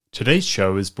Today's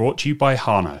show is brought to you by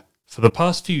Hana. For the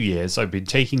past few years, I've been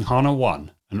taking Hana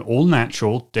One, an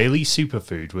all-natural daily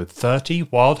superfood with 30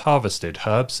 wild-harvested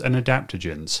herbs and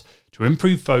adaptogens to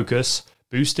improve focus,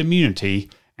 boost immunity,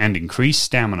 and increase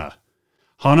stamina.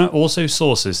 Hana also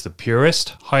sources the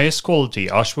purest, highest quality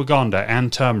ashwagandha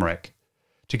and turmeric.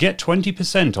 To get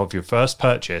 20% off your first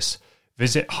purchase,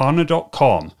 visit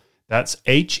hana.com, that's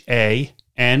HANAH.com,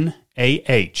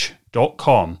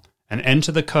 and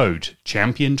enter the code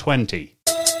CHAMPION20.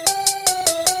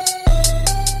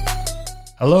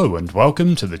 Hello and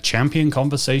welcome to the Champion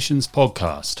Conversations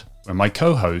podcast, where my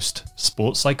co-host,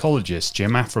 sports psychologist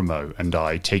Jim Aframo, and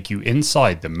I take you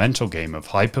inside the mental game of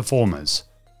high performers.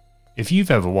 If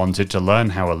you've ever wanted to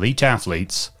learn how elite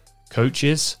athletes,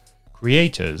 coaches,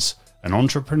 creators, and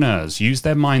entrepreneurs use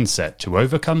their mindset to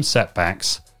overcome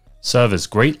setbacks, serve as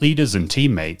great leaders and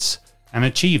teammates, and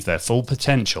achieve their full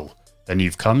potential, then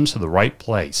you've come to the right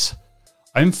place.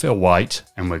 I'm Phil White,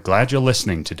 and we're glad you're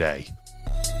listening today.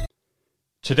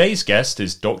 Today's guest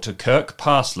is Dr. Kirk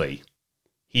Parsley.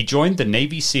 He joined the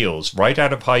Navy SEALs right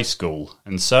out of high school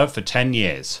and served for 10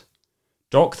 years.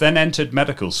 Doc then entered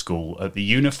medical school at the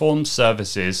Uniformed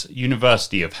Services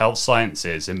University of Health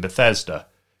Sciences in Bethesda,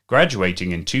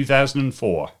 graduating in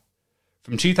 2004.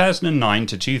 From 2009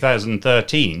 to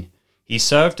 2013, he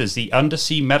served as the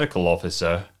Undersea Medical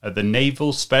Officer at the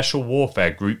Naval Special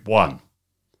Warfare Group 1.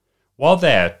 While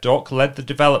there, Doc led the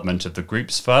development of the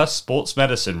group's first sports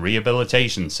medicine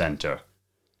rehabilitation center.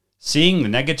 Seeing the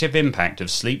negative impact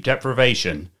of sleep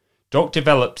deprivation, Doc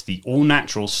developed the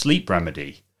all-natural sleep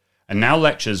remedy, and now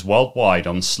lectures worldwide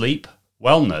on sleep,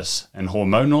 wellness, and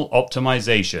hormonal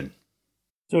optimization.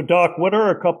 So, Doc, what are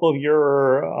a couple of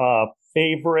your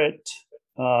favorite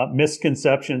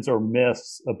misconceptions or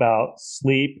myths about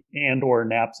sleep and or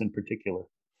naps in particular?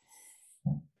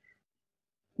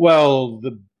 Well,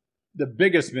 the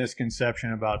biggest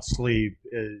misconception about sleep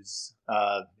is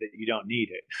that you don't need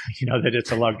it. That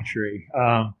it's a luxury.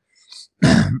 I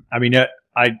mean,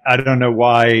 I don't know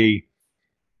why.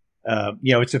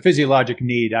 It's a physiologic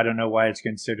need. I don't know why it's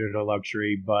considered a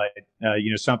luxury, but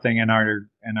something in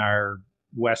our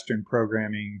Western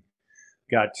programming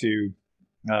got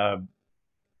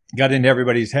into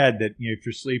everybody's head that if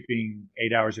you're sleeping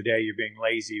 8 hours a day, you're being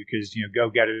lazy because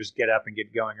go-getters get up and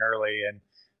get going early, and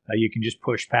you can just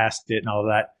push past it and all of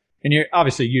that. And you're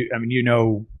obviously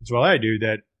as well as I do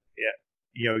that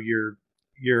your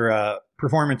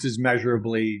performance is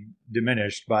measurably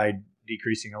diminished by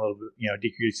decreasing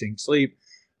decreasing sleep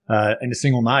in a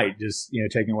single night, just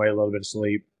taking away a little bit of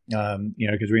sleep.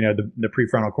 Because we know the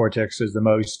prefrontal cortex is the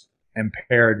most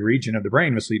impaired region of the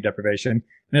brain with sleep deprivation,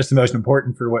 and it's the most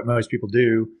important for what most people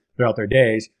do throughout their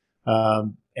days.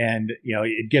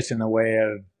 It gets in the way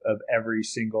of every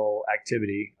single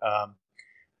activity.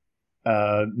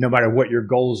 No matter what your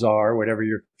goals are, whatever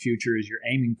your future is, you're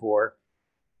aiming for,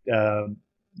 the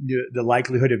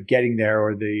likelihood of getting there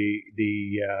or the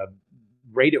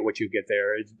rate at which you get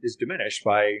there is diminished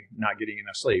by not getting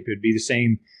enough sleep. It'd be the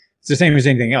same. It's the same as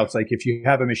anything else. Like if you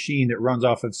have a machine that runs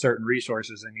off of certain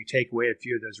resources and you take away a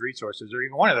few of those resources or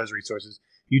even one of those resources,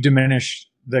 you diminish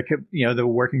the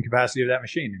working capacity of that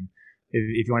machine. And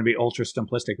if you want to be ultra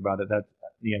simplistic about it,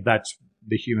 that's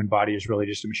the human body is really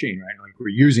just a machine, right? Like we're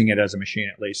using it as a machine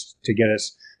at least to get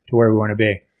us to where we want to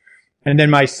be. And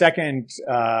then the second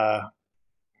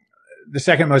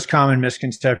most common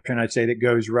misconception I'd say that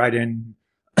goes right in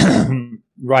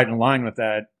line with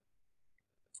that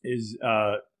is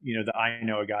the I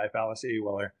know a guy fallacy.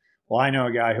 Well, I know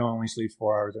a guy who only sleeps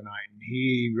 4 hours a night, and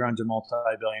he runs a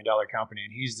multi-billion-dollar company,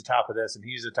 and he's the top of this, and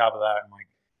he's the top of that. I'm like,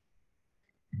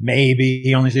 maybe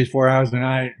he only sleeps 4 hours a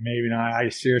night, maybe not. I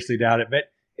seriously doubt it. But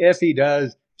if he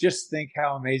does, just think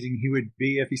how amazing he would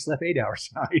be if he slept 8 hours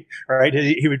a night. Right?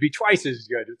 He would be twice as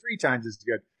good, or 3 times as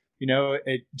good.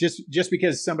 Just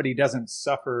because somebody doesn't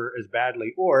suffer as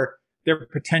badly, or their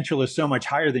potential is so much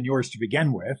higher than yours to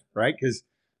begin with, right? Because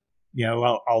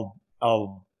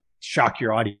I'll shock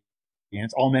your audience.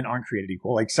 All men aren't created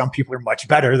equal. Like some people are much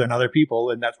better than other people,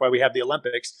 and that's why we have the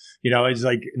Olympics. It's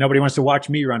like nobody wants to watch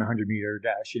me run a 100-meter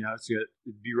dash.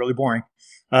 It'd be really boring.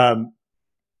 So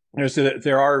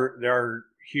there are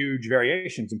huge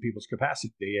variations in people's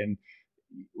capacity, and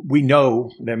we know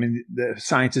that. I mean, the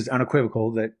science is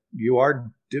unequivocal that you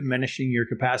are diminishing your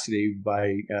capacity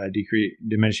by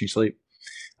diminishing sleep.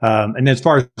 And as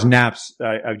far as naps,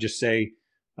 I would just say.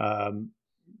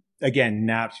 Again,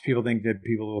 naps, people think that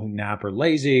people who nap are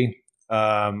lazy,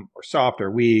 or soft or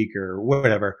weak or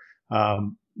whatever.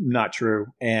 Not true.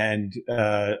 And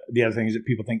the other thing is that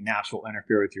people think naps will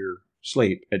interfere with your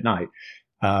sleep at night.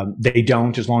 They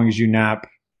don't, as long as you nap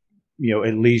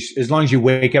at least as long as you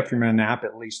wake up from your nap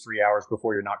at least 3 hours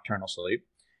before your nocturnal sleep,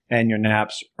 and your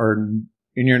naps are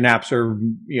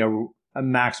a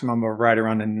maximum of right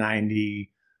around the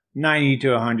 90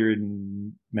 to 100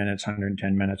 minutes,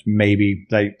 110 minutes, maybe.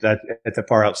 Like that at the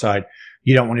far outside.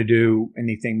 You don't want to do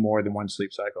anything more than one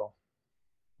sleep cycle.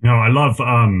 No, I love,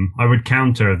 I would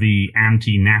counter the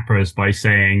anti-nappers by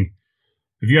saying,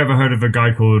 have you ever heard of a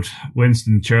guy called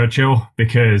Winston Churchill?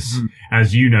 Because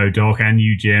as you know, Doc, and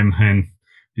you, Jim, and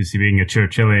obviously being a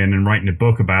Churchillian and writing a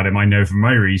book about him, I know from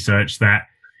my research that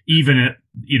even at,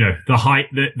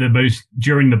 the most,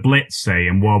 during the Blitz, say,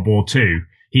 in World War II,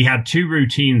 he had 2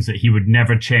 routines that he would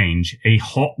never change: a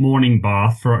hot morning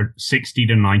bath for 60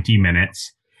 to 90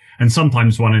 minutes, and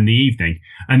sometimes one in the evening.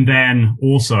 And then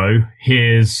also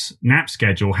his nap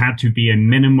schedule had to be a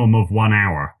minimum of 1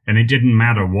 hour. And it didn't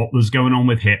matter what was going on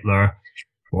with Hitler,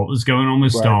 what was going on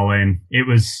with Stalin. It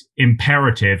was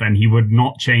imperative, and he would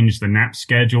not change the nap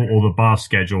schedule or the bath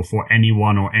schedule for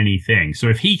anyone or anything. So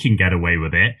if he can get away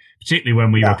with it, particularly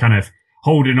when we were kind of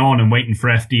holding on and waiting for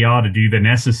FDR to do the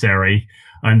necessary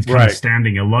and kind of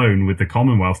standing alone with the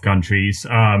Commonwealth countries,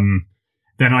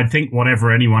 then I think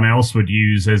whatever anyone else would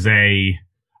use as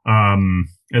an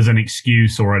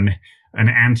excuse or an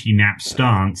anti-nap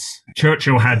stance,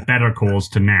 Churchill had better cause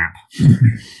to nap.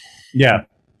 Yeah.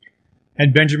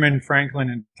 And Benjamin Franklin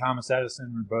and Thomas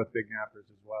Edison were both big nappers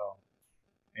as well.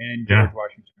 And George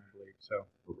Washington, I believe. So,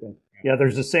 okay. Yeah,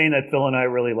 there's a saying that Phil and I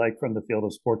really like from the field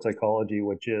of sports psychology,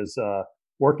 which is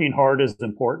working hard is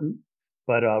important,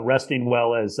 but resting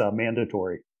well is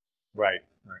mandatory. Right.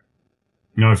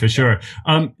 No, for sure.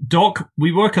 Doc,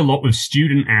 we work a lot with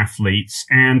student athletes,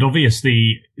 and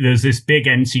obviously there's this big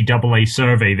NCAA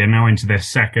survey. They're now into their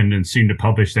second and soon to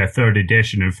publish their third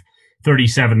edition of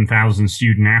 37,000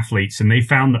 student athletes, and they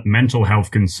found that mental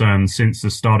health concerns since the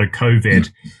start of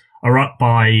COVID are up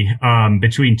by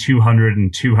between 200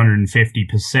 and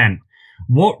 250%.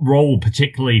 What role,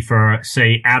 particularly for,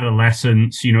 say,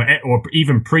 adolescents, or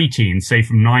even preteens, say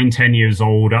from 9-10 years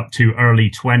old up to early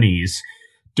 20s,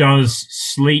 does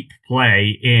sleep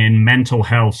play in mental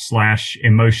health /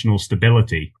 emotional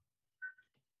stability?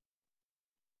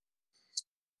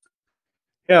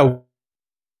 Yeah.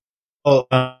 Well,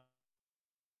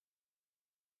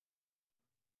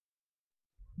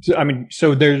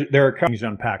 so there are things to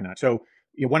unpack now. So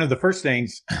one of the first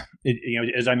things,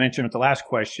 as I mentioned with the last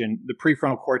question, the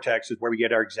prefrontal cortex is where we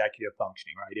get our executive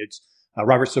functioning, right? It's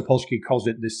Robert Sapolsky calls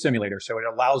it the simulator. So it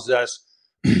allows us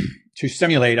to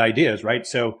simulate ideas, right?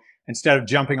 So instead of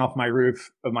jumping off my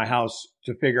roof of my house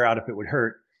to figure out if it would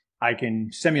hurt, I can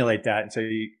simulate that and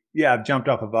say, yeah, I've jumped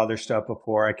off of other stuff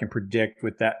before. I can predict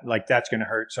with that, like that's going to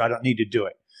hurt. So I don't need to do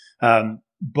it.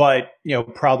 But,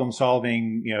 problem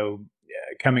solving,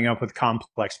 coming up with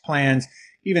complex plans,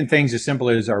 even things as simple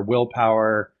as our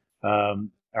willpower,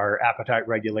 our appetite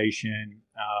regulation,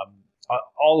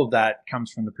 all of that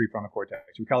comes from the prefrontal cortex.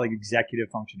 We call it executive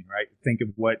functioning, right? Think of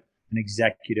what an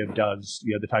executive does,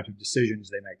 the types of decisions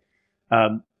they make.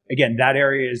 Again, that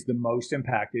area is the most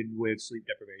impacted with sleep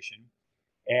deprivation.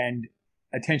 And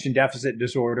attention deficit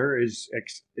disorder is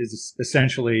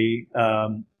essentially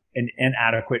an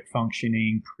inadequate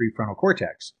functioning prefrontal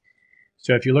cortex.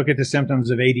 So if you look at the symptoms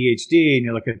of ADHD and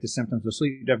you look at the symptoms of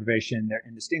sleep deprivation, they're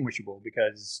indistinguishable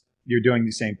because you're doing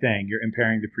the same thing. You're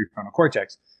impairing the prefrontal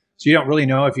cortex. So you don't really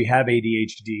know if you have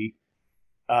ADHD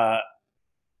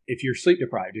if you're sleep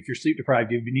deprived. If you're sleep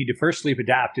deprived, you need to first sleep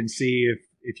adapt and see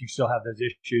if you still have those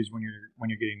issues when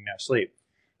you're getting enough sleep.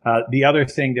 The other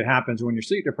thing that happens when you're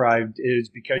sleep deprived is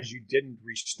because you didn't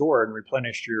restore and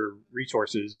replenish your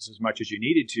resources as much as you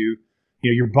needed to,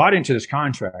 you're bought into this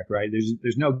contract, right?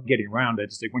 There's no getting around it.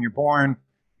 It's like when you're born,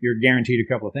 you're guaranteed a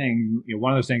couple of things.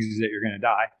 One of those things is that you're going to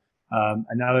die.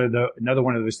 Another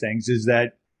one of those things is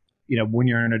that, when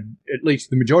you're in at least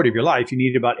the majority of your life, you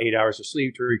need about 8 hours of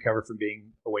sleep to recover from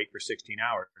being awake for 16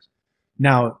 hours.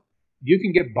 Now, you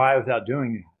can get by without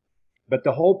doing it, but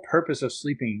the whole purpose of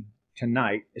sleeping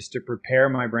tonight is to prepare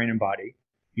my brain and body,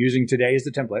 using today as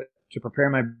the template, to prepare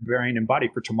my brain and body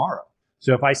for tomorrow.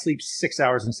 So if I sleep 6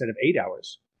 hours instead of 8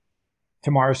 hours,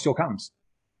 tomorrow still comes.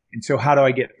 And so how do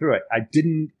I get through it? I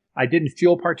didn't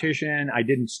fuel partition. I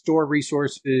didn't store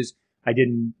resources. I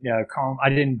didn't I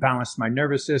didn't balance my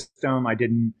nervous system. I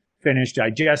didn't finish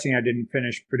digesting. I didn't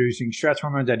finish producing stress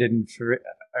hormones. I didn't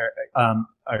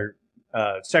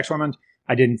sex hormones.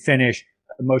 I didn't finish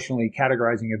emotionally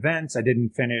categorizing events. I didn't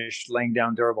finish laying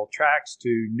down durable tracks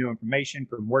to new information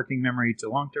from working memory to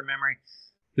long-term memory.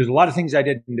 There's a lot of things I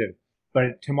didn't do,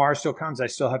 but tomorrow still comes. I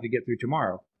still have to get through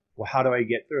tomorrow. Well, how do I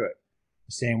get through it?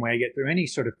 The same way I get through any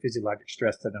sort of physiologic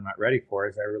stress that I'm not ready for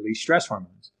is I release stress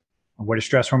hormones. What do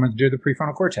stress hormones do to the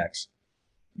prefrontal cortex?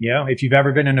 If you've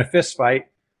ever been in a fist fight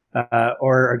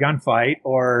or a gunfight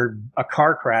or a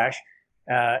car crash,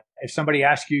 if somebody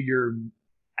asks you your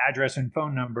address and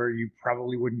phone number, you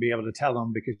probably wouldn't be able to tell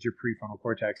them because your prefrontal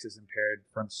cortex is impaired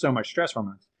from so much stress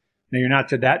hormones. Now, you're not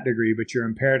to that degree, but you're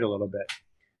impaired a little bit.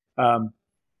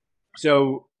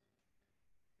 So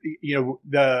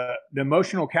the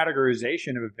emotional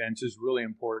categorization of events is really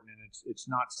important, and it's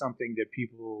not something that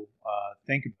people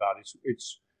think about.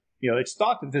 It's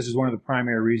thought that this is one of the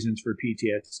primary reasons for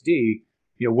PTSD.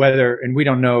 And we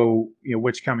don't know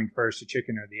which coming first, the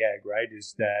chicken or the egg, right?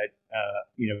 Is that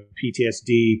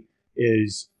PTSD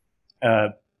is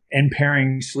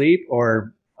impairing sleep,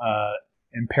 or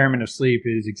impairment of sleep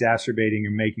is exacerbating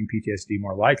and making PTSD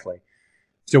more likely.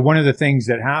 So one of the things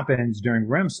that happens during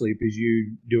REM sleep is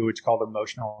you do what's called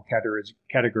emotional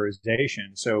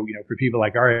categorization. So, for people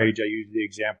like our age, I use the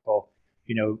example,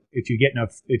 if you get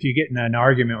in an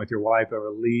argument with your wife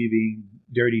over leaving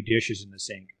dirty dishes in the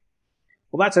sink,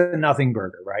 well, that's a nothing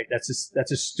burger, right? That's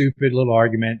a stupid little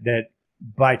argument that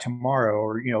by tomorrow,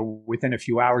 or, within a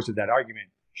few hours of that argument,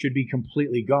 should be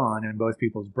completely gone in both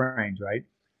people's brains, right?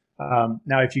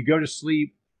 Now, if you go to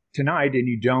sleep tonight and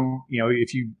you don't,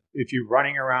 if you're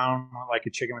running around like a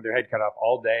chicken with their head cut off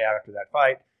all day after that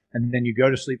fight, and then you go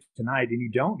to sleep tonight and you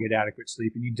don't get adequate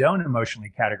sleep and you don't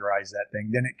emotionally categorize that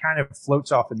thing, then it kind of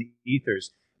floats off in the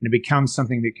ethers and it becomes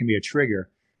something that can be a trigger.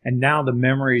 And now the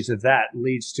memories of that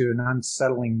leads to an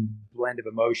unsettling blend of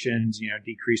emotions,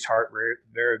 decreased heart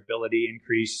variability,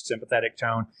 increased sympathetic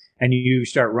tone, and you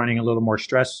start running a little more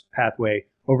stress pathway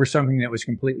over something that was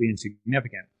completely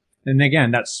insignificant. And again,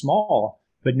 that's small,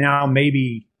 but now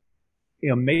maybe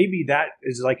that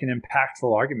is like an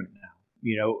impactful argument now.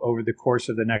 Over the course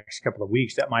of the next couple of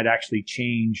weeks, that might actually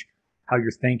change how you're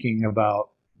thinking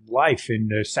about life and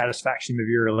the satisfaction of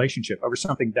your relationship over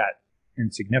something that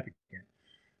insignificant.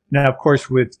 Now, of course,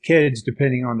 with kids,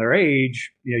 depending on their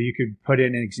age, you could put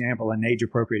in an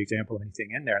age-appropriate example of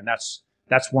anything in there. And that's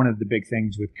one of the big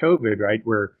things with COVID, right?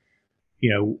 Where,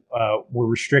 we're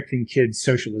restricting kids'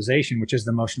 socialization, which is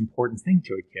the most important thing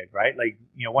to a kid, right? Like,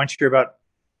 once you're about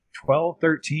 12,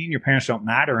 13, your parents don't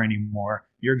matter anymore.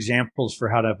 Your examples for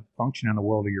how to function in the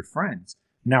world are your friends.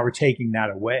 Now we're taking that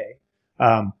away,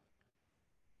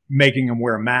 making them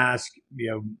wear a mask,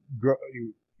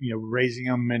 raising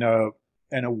them in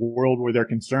a world where they're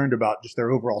concerned about just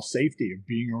their overall safety of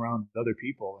being around other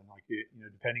people. And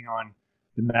depending on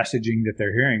the messaging that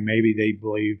they're hearing, maybe they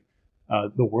believe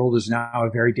the world is now a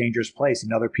very dangerous place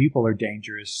and other people are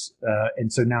dangerous.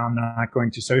 And so now I'm not going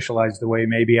to socialize the way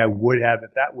maybe I would have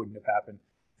if that wouldn't have happened.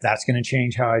 That's going to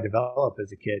change how I develop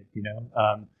as a kid, the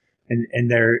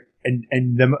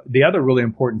other really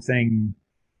important thing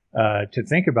to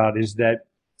think about is that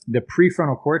the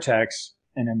prefrontal cortex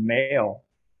in a male,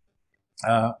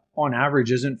 on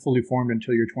average, isn't fully formed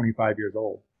until you're 25 years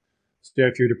old. So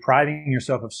if you're depriving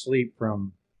yourself of sleep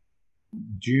from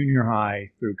junior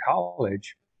high through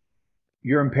college,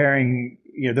 you're impairing,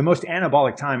 the most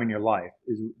anabolic time in your life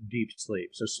is deep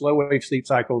sleep. So slow wave sleep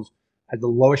cycles have the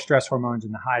lowest stress hormones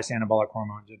and the highest anabolic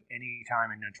hormones of any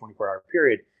time in a 24-hour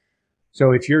period.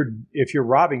 So if you're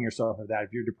robbing yourself of that,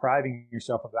 if you're depriving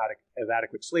yourself of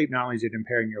adequate sleep, not only is it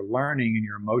impairing your learning and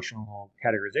your emotional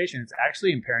categorization, it's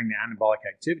actually impairing the anabolic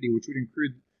activity, which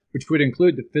would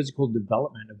include the physical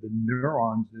development of the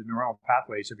neurons, the neuronal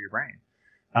pathways of your brain,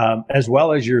 as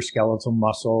well as your skeletal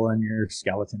muscle and your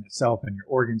skeleton itself and your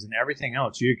organs and everything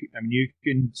else. You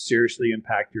can seriously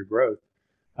impact your growth.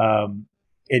 And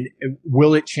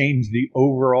will it change the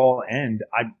overall end?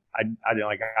 I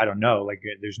don't know.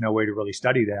 There's no way to really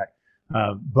study that.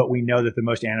 But we know that the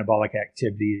most anabolic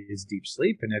activity is deep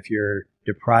sleep. And if you're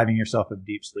depriving yourself of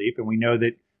deep sleep, and we know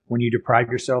that when you deprive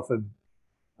yourself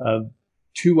of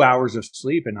 2 hours of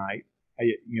sleep a night,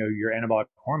 your anabolic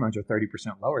hormones are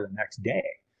 30% lower the next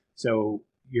day. So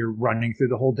you're running through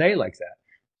the whole day like that.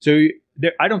 So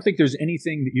I don't think there's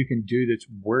anything that you can do that's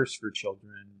worse for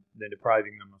children than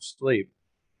depriving them of sleep.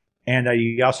 And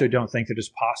you also don't think that it's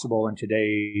possible in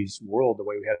today's world, the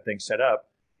way we have things set up,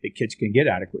 that kids can get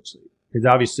adequate sleep. Because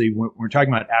obviously, when we're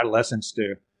talking about adolescents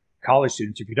to college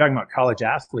students, if you're talking about college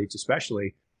athletes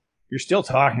especially, you're still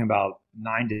talking about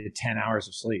 9 to 10 hours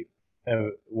of sleep,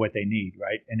 what they need,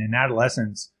 right? And in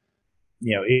adolescence,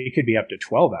 it could be up to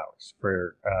 12 hours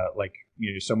for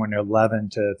someone 11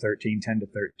 to 13, 10 to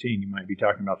 13, you might be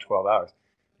talking about 12 hours.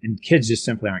 And kids just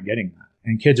simply aren't getting that.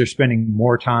 And kids are spending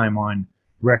more time on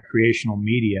recreational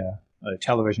media,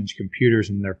 televisions, computers,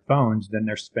 and their phones than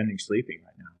they're spending sleeping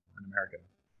right now in America.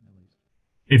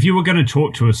 If you were going to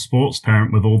talk to a sports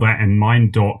parent with all that in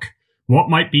mind, Doc, what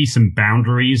might be some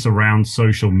boundaries around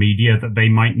social media that they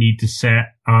might need to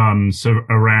set? So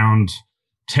around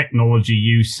technology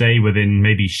use, say within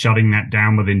maybe shutting that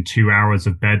down within 2 hours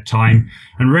of bedtime,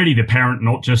 and really the parent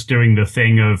not just doing the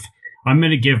thing of, I'm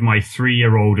going to give my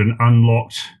 3-year-old an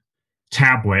unlocked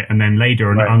tablet and then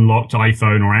later an unlocked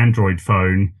iPhone or Android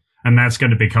phone, and that's going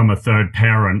to become a third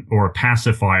parent or a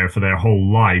pacifier for their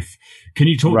whole life. Can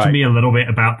you talk to me a little bit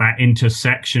about that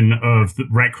intersection of the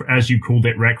as you called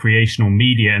it, recreational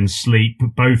media and sleep,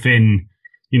 both in,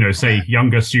 say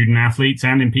younger student athletes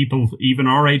and in people even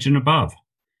our age and above?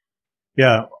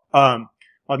 Yeah. I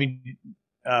mean,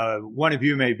 one of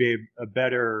you may be a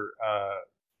better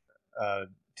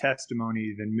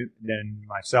testimony than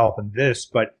myself in this,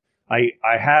 but I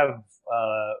have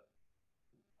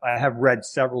read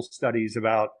several studies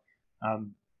about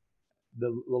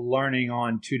the learning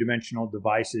on two-dimensional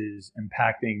devices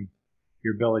impacting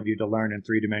your ability to learn in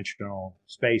three-dimensional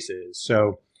spaces.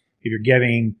 So if you're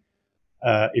giving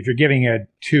a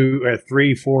 2,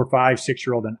 3, 4, 5,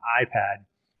 6-year-old an iPad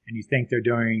and you think they're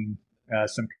doing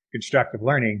some constructive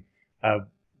learning,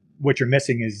 what you're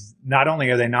missing is not only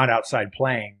are they not outside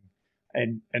playing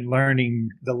and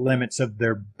learning the limits of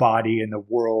their body and the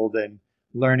world and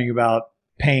learning about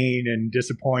pain and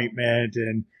disappointment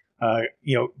and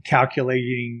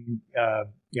calculating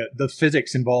the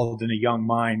physics involved in a young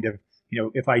mind of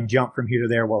if I jump from here to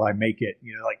there, will I make it?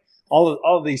 Like all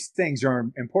of these things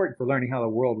are important for learning how the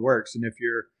world works. And if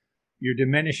you're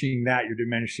diminishing that, you're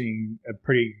diminishing a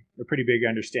pretty big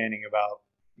understanding about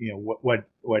what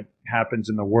happens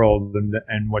in the world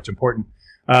and what's important.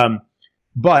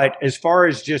 But as far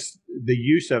as just the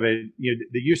use of it,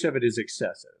 the use of it is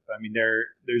excessive. I mean,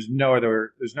 there's no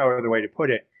other way to put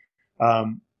it.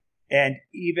 And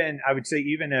even I would say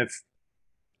even if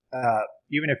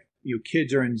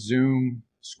kids are in Zoom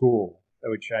school,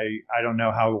 which I don't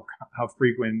know how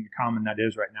frequent and common that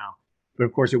is right now, but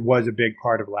of course it was a big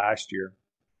part of last year.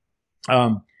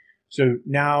 So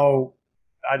now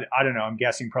I don't know. I'm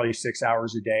guessing probably 6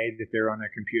 hours a day that they're on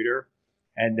their computer.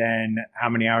 And then how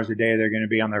many hours a day they're going to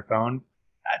be on their phone.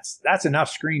 That's enough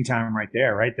screen time right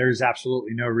there, right? There's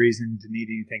absolutely no reason to need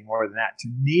anything more than that,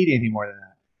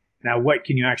 Now, what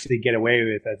can you actually get away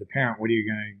with as a parent? What are you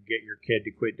going to get your kid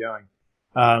to quit doing?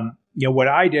 What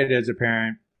I did as a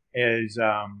parent is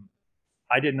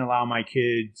I didn't allow my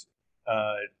kids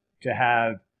to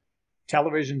have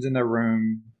televisions in their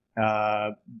room.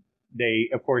 They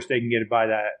can get it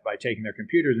by taking their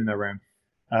computers in their room.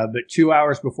 But 2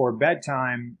 hours before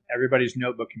bedtime, everybody's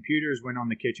notebook computers went on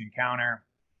the kitchen counter.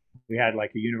 We had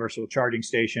like a universal charging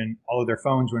station. All of their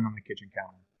phones went on the kitchen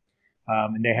counter.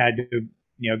 And they had to,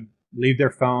 leave their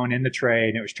phone in the tray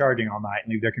and it was charging all night,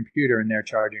 and leave their computer in there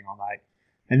charging all night.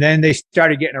 And then they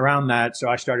started getting around that. So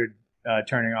I started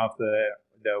turning off the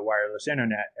wireless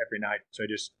internet every night. So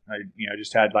I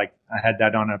had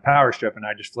that on a power strip and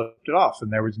I just flipped it off,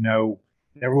 and there was no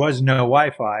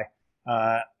Wi-Fi.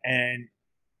 And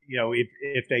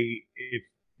if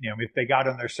they got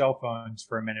on their cell phones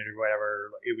for a minute or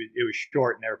whatever, it was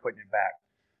short and they were putting it back.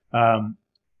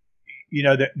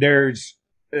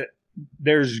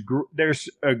 There's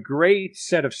a great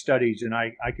set of studies, and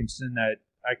I can send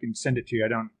it to you. I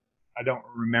don't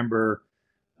remember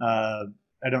the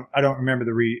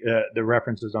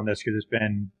references on this because it's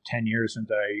been 10 years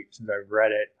since I've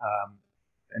read it.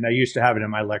 And I used to have it in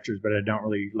my lectures, but I don't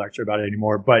really lecture about it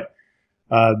anymore. But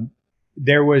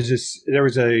there was a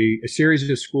series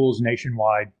of schools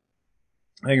nationwide.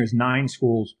 I think it was 9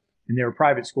 schools, and they were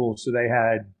private schools, so they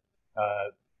had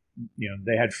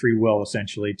free will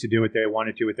essentially to do what they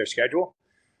wanted to with their schedule.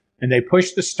 And they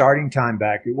pushed the starting time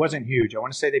back. It wasn't huge. I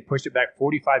want to say they pushed it back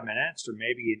 45 minutes or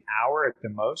maybe an hour at the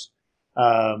most.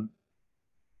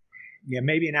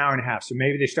 Maybe an hour and a half. So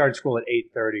maybe they started school at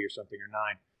 8:30 or something, or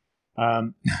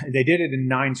 9. They did it in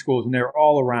 9 schools, and they were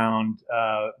all around,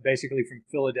 basically from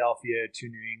Philadelphia to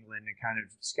New England and kind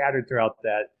of scattered throughout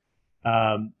that.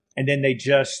 And then they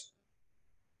just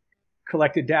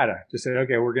collected data. Just said,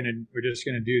 okay, we're just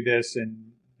gonna do this,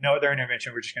 and no other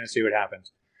intervention. We're just gonna see what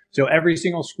happens. So every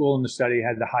single school in the study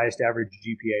had the highest average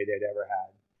GPA they'd ever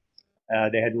had.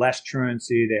 They had less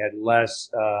truancy. They had less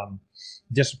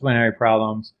disciplinary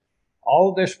problems. All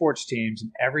of their sports teams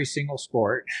in every single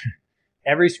sport.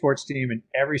 Every sports team in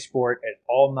every sport at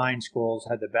all 9 schools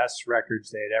had the best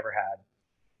records they had ever had.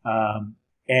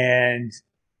 And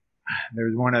there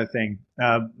was one other thing.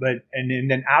 And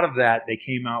then out of that, they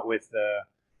came out with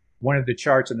one of the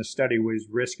charts in the study was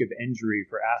risk of injury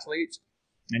for athletes.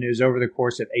 And it was over the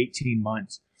course of 18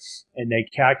 months. And they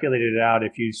calculated it out.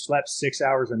 If you slept 6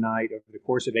 hours a night over the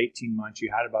course of 18 months,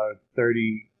 you had about a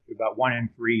about 1 in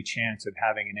 3 chance of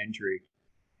having an injury.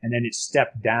 And then it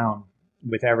stepped down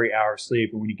with every hour of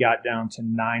sleep. And when you got down to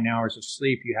 9 hours of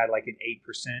sleep, you had like an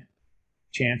 8%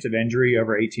 chance of injury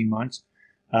over 18 months.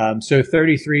 So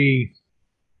 33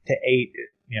 to 8,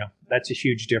 that's a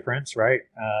huge difference, right?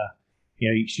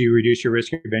 You reduce your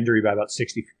risk of injury by about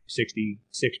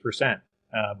 66%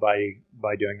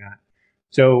 by doing that.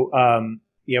 So,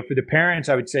 for the parents,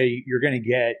 I would say you're going to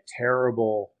get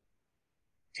terrible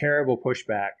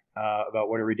pushback about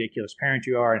what a ridiculous parent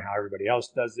you are and how everybody else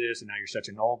does this, and now you're such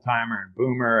an old timer and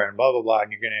boomer and blah blah blah,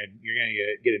 and you're gonna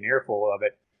get an earful of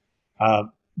it.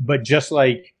 But just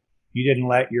like you didn't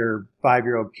let your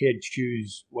 5-year-old kid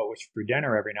choose what was for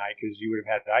dinner every night because you would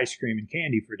have had ice cream and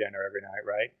candy for dinner every night,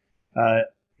 right?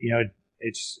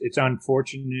 It's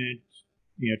unfortunate,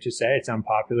 to say it's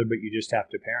unpopular, but you just have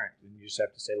to parent, and you just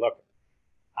have to say, look,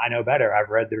 I know better. I've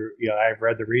read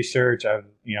the research.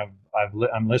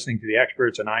 I'm listening to the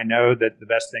experts, and I know that the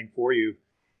best thing for you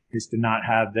is to not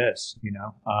have this, you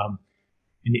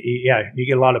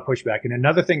get a lot of pushback. And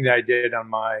another thing that I did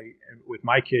with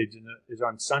my kids is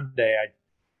on Sunday,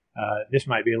 this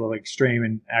might be a little extreme,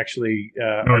 and actually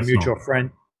our mutual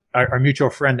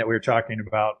friend that we were talking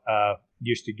about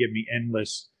used to give me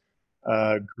endless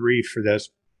grief for this,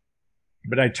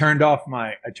 but I turned off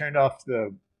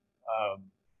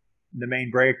the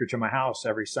main breaker to my house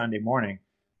every Sunday morning,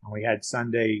 and we had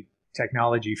Sunday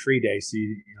technology free day. So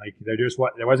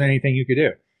there wasn't anything you could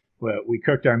do. We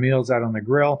cooked our meals out on the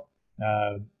grill,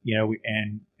 and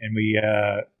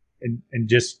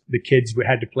just the kids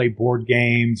had to play board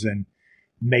games and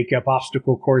make up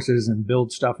obstacle courses and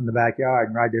build stuff in the backyard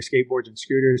and ride their skateboards and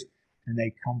scooters. And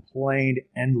they complained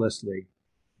endlessly.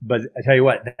 But I tell you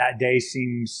what, that day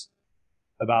seems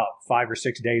about 5 or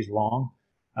 6 days long,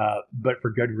 but for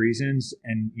good reasons.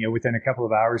 And, within a couple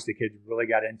of hours, the kids really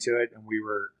got into it, and we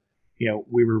were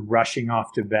rushing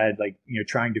off to bed, like,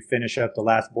 trying to finish up the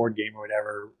last board game or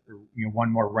whatever, or,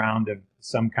 one more round of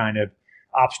some kind of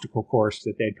obstacle course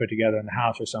that they'd put together in the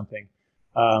house or something.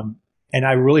 And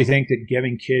I really think that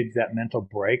giving kids that mental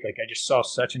break, like I just saw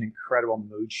such an incredible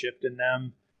mood shift in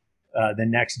them the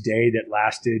next day that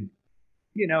lasted,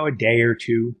 a day or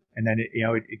two, and then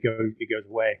it goes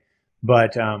away.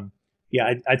 But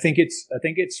I think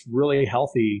it's really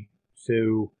healthy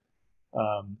to,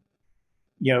 the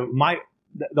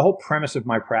whole premise of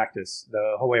my practice,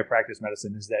 the whole way I practice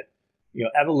medicine is that,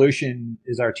 evolution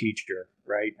is our teacher,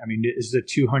 right? I mean, this is a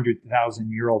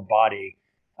 200,000-year-old body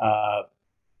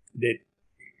that,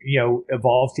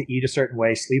 evolved to eat a certain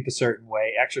way, sleep a certain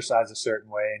way, exercise a certain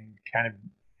way, and kind of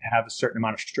have a certain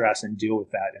amount of stress and deal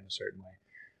with that in a certain way.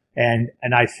 And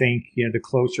I think, the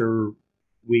closer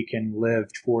we can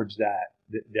live towards that,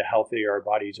 the healthier our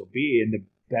bodies will be, and the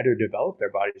better developed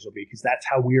their bodies will be, because that's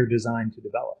how we are designed to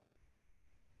develop.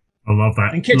 I love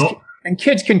that. And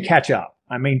kids can catch up.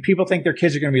 I mean, people think their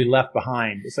kids are going to be left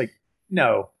behind. It's like,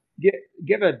 no,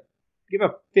 give a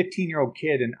 15-year-old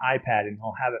kid an iPad and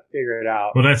he'll have it figured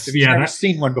out. Well, if he's never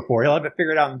seen one before, he'll have it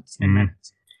figured out in 10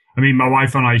 minutes. I mean, my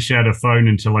wife and I shared a phone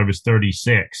until I was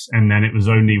 36, and then it was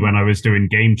only when I was doing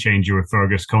Game Changer with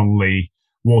Fergus Connolly,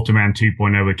 Waterman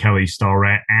 2.0 with Kelly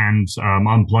Starrett, and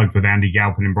Unplugged with Andy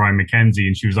Galpin and Brian McKenzie,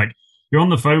 and she was like, you're on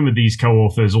the phone with these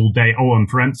co-authors all day. Oh, in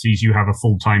parentheses, you have a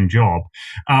full-time job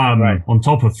on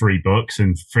top of 3 books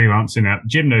and freelancing out.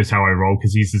 Jim knows how I roll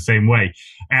because he's the same way.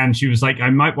 And she was like, I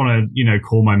might want to,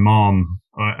 call my mom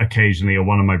occasionally, or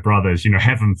one of my brothers,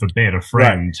 heaven forbid, a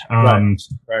friend.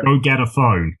 Go get a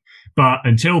phone. But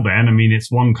until then, I mean, it's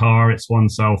one car, it's one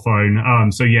cell phone.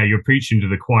 So yeah, you're preaching to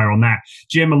the choir on that.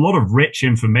 Jim, a lot of rich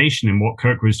information in what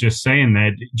Kirk was just saying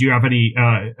there. Do you have any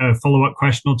follow-up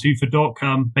question or two for Doc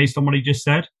based on what he just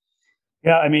said?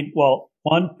 Yeah, I mean, well,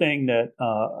 one thing that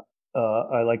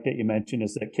I like that you mentioned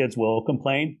is that kids will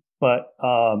complain, but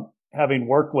having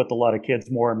worked with a lot of kids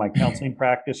more in my counseling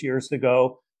practice years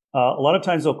ago, a lot of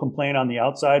times they'll complain on the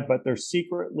outside, but they're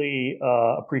secretly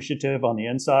appreciative on the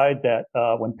inside that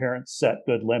when parents set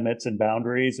good limits and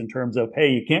boundaries in terms of, hey,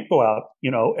 you can't go out,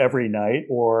 every night,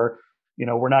 or,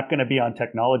 we're not going to be on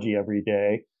technology every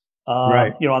day.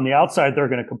 On the outside, they're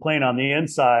going to complain. On the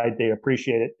inside, they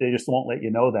appreciate it. They just won't let you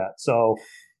know that. So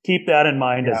keep that in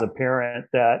mind as a parent,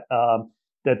 that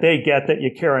they get that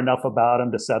you care enough about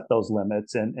them to set those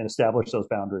limits and establish those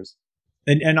boundaries.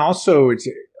 And also, it's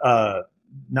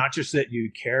not just that you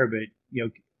care, but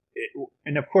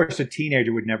and of course a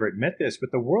teenager would never admit this, but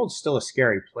the world's still a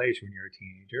scary place when you're a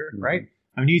teenager, right?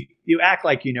 I mean, you act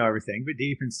like you know everything, but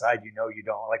deep inside you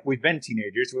don't. Like, we've been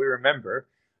teenagers, we remember,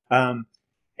 and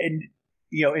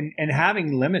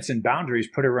having limits and boundaries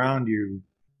put around you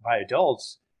by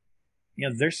adults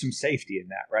there's some safety in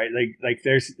that, right? Like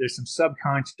there's some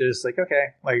subconscious, like, okay,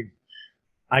 like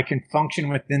I can function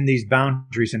within these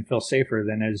boundaries and feel safer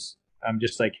than as I'm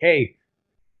just like, hey,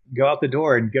 go out the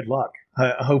door and good luck.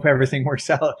 I hope everything works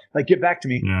out. Like, get back to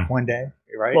me one day,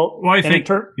 right? Well, I think,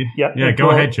 go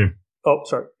ahead, Jim. Oh,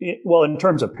 sorry. Well, in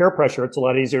terms of peer pressure, it's a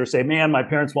lot easier to say, man, my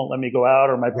parents won't let me go out,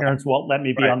 or my parents won't let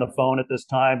me be on the phone at this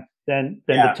time, than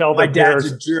to tell my their dad's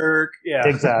peers. a jerk. Yeah.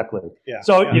 Exactly.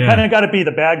 So you kind of got to be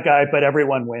the bad guy, but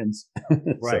everyone wins.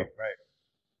 Right.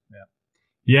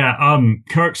 Yeah,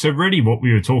 Kirk, so really what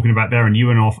we were talking about there, and you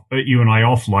and I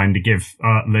offline, to give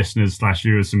listeners /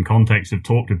 viewers some context, have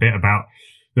talked a bit about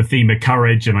the theme of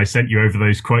courage, and I sent you over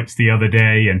those quotes the other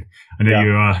day, and I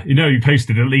know you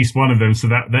posted at least one of them, so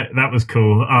that was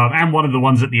cool, and one of the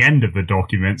ones at the end of the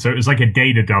document. So it was like a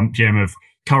data dump, Jim, of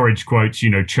courage quotes,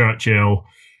 Churchill,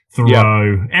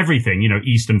 Thoreau, everything,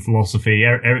 Eastern philosophy,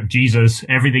 Jesus,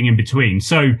 everything in between.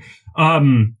 So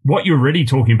what you're really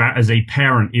talking about as a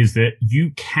parent is that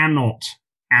you cannot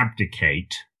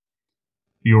abdicate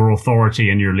your authority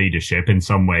and your leadership in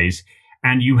some ways.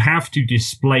 And you have to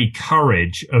display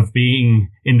courage of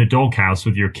being in the doghouse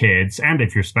with your kids, and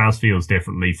if your spouse feels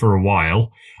differently, for a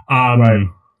while.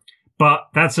 But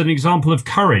that's an example of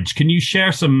courage. Can you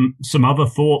share some other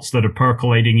thoughts that are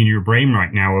percolating in your brain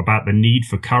right now about the need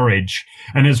for courage?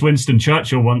 And as Winston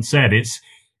Churchill once said,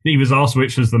 he was asked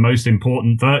which was the most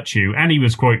important virtue, and he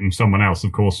was quoting someone else,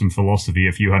 of course, from philosophy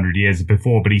a few hundred years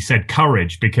before, but he said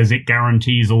courage because it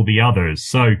guarantees all the others.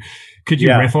 So could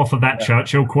you riff off of that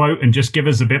Churchill quote and just give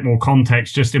us a bit more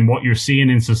context just in what you're seeing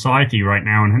in society right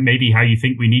now, and maybe how you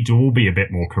think we need to all be a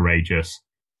bit more courageous?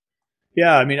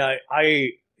 Yeah, I mean, I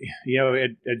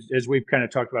as we've kind of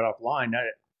talked about offline,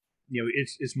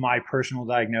 it's my personal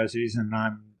diagnosis, and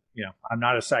I'm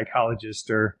not a psychologist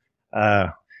or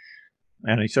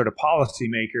any sort of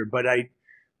policymaker, but I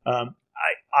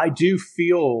do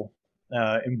feel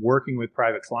in working with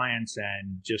private clients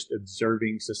and just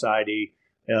observing society,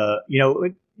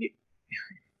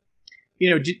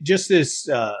 just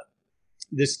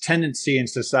this tendency in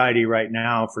society right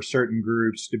now for certain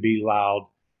groups to be loud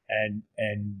and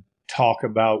talk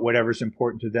about whatever's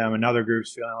important to them, and other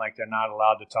groups feeling like they're not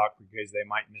allowed to talk because they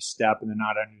might misstep and they're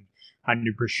not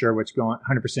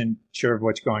 100% sure of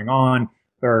what's going on,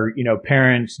 or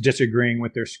parents disagreeing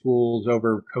with their schools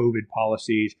over COVID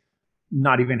policies,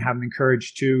 not even having the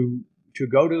courage to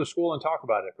go to the school and talk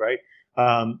about it, right?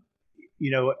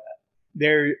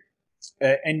 The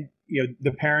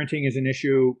parenting is an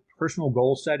issue. Personal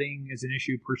goal setting is an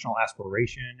issue. Personal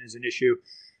aspiration is an issue.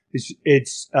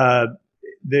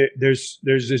 There's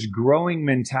this growing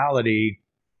mentality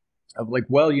of like,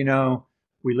 well,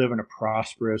 we live in a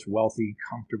prosperous, wealthy,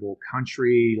 comfortable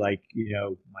country. Like,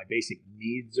 my basic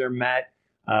needs are met.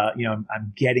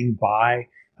 I'm getting by.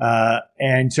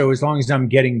 And so as long as I'm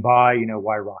getting by,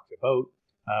 why rock the boat?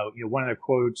 One of the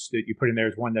quotes that you put in there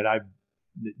is one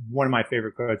of my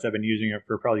favorite quotes. I've been using it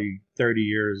for probably 30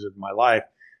 years of my life,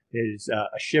 is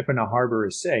a ship in a harbor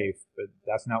is safe, but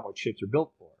that's not what ships are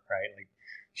built for, right? Like,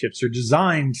 ships are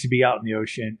designed to be out in the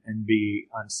ocean and be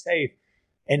unsafe.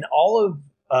 And all of,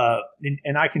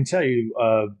 and I can tell you,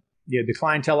 the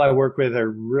clientele I work with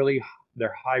are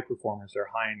they're high performers. They're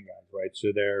high end guys, right?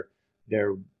 So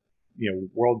they're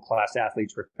world-class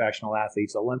athletes, professional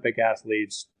athletes, Olympic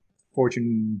athletes,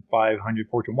 Fortune 500,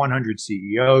 Fortune 100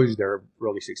 CEOs. They're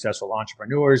really successful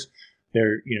entrepreneurs.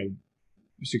 They're,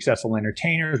 successful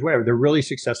entertainers, whatever. They're really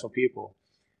successful people.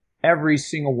 Every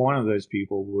single one of those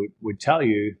people would tell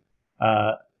you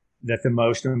that the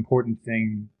most important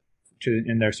thing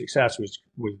in their success was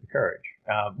the courage.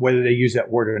 Whether they use that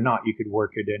word or not, you could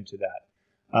work it into that.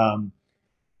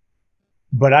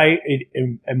 But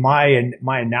my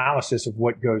analysis of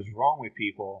what goes wrong with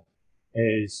people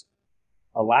is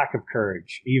a lack of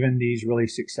courage. Even these really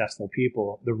successful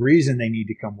people, the reason they need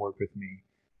to come work with me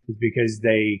is because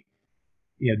they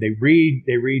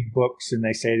read books and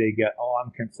they say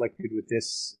I'm conflicted with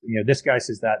this. This guy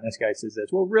says that and this guy says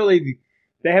this. Well, really,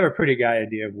 they have a pretty good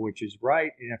idea of which is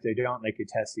right. And if they don't, they could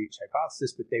test each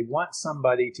hypothesis, but they want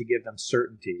somebody to give them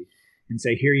certainty and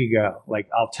say, here you go. Like,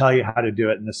 I'll tell you how to do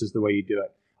it. And this is the way you do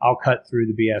it. I'll cut through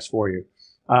the BS for you.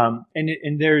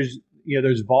 And there's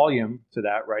volume to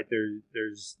that, right?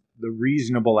 There's the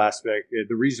reasonable aspect,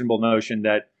 the reasonable notion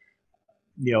that,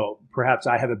 perhaps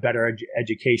I have a better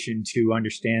education to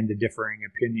understand the differing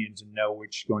opinions and know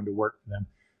which is going to work for them.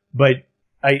 But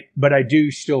I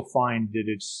do still find that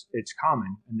it's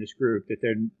common in this group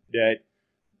that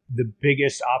the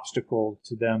biggest obstacle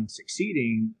to them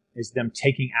succeeding is them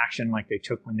taking action like they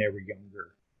took when they were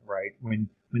younger, right? When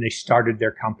when they started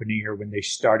their company or when they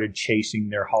started chasing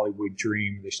their Hollywood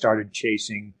dream, they started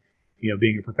chasing,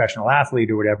 being a professional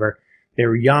athlete or whatever. They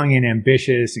were young and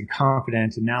ambitious and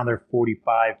confident, and now they're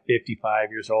 45,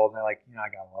 55 years old, and they're like, I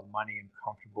got a lot of money and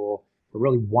comfortable. I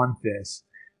really want this,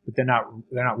 but they're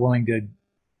not willing to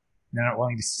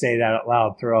say that out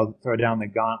loud, throw down the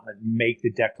gauntlet, make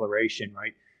the declaration,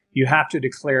 right? You have to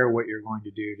declare what you're going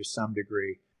to do to some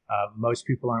degree. Most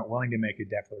people aren't willing to make a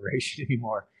declaration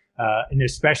anymore. And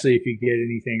especially if you get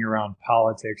anything around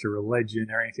politics or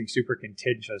religion or anything super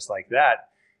contentious like that.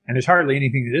 And there's hardly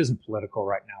anything that isn't political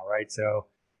right now, right? So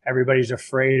everybody's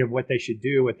afraid of what they should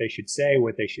do, what they should say,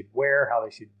 what they should wear, how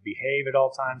they should behave at all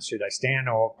times. Should I stand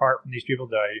apart from these people?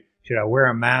 Should I wear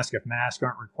a mask if masks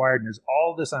aren't required? And there's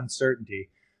all this uncertainty.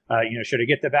 Should I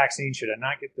get the vaccine? Should I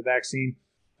not get the vaccine?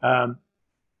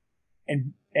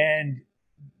 In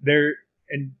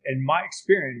my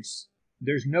experience,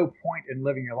 there's no point in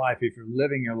living your life if you're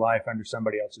living your life under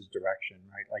somebody else's direction,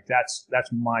 right? Like that's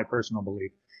my personal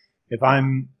belief. If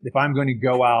I'm going to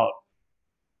go out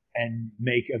and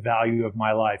make a value of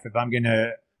my life, if I'm going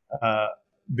to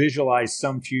visualize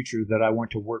some future that I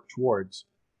want to work towards,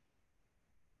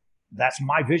 that's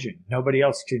my vision. Nobody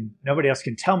else can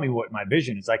tell me what my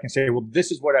vision is. I can say, well, this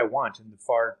is what I want in the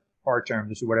far term.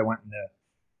 This is what I want in the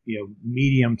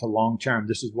medium to long term.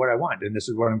 This is what I want, and this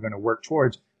is what I'm going to work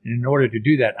towards. And in order to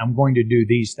do that, I'm going to do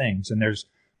these things. And there's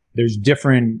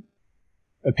different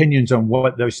opinions on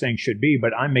what those things should be,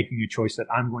 but I'm making a choice that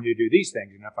I'm going to do these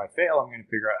things. And if I fail, I'm going to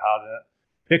figure out how to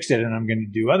fix it, and I'm going to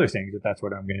do other things if that's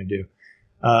what I'm going to do.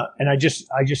 And I just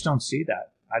don't see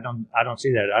that. I don't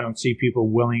see that. I don't see people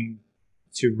willing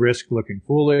to risk looking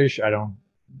foolish. I don't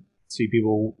see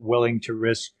people willing to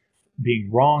risk being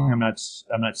wrong. I'm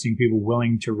not seeing people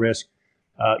willing to risk.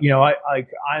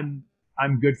 I'm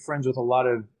good friends with a lot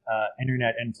of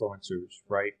internet influencers,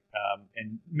 right?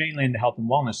 And mainly in the health and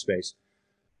wellness space.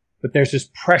 But there's this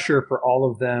pressure for all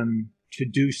of them to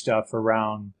do stuff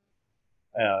around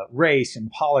race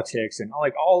and politics and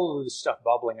like all of this stuff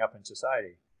bubbling up in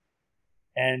society.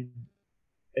 And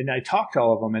I talk to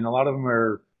all of them, and a lot of them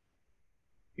are,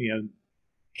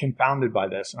 confounded by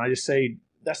this. And I just say,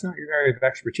 that's not your area of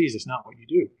expertise. It's not what you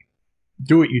do.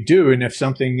 Do what you do. And if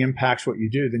something impacts what you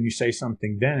do, then you say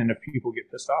something then. And if people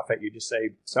get pissed off at you, just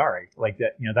say, sorry, like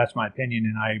that, that's my opinion.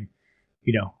 And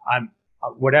I'm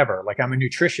whatever, like I'm a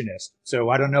nutritionist. So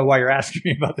I don't know why you're asking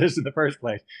me about this in the first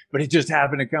place, but it just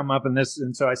happened to come up in this.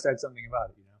 And so I said something about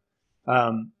it,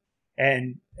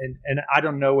 and I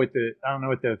don't know what the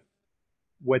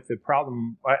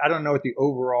problem, I don't know what the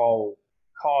overall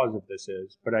cause of this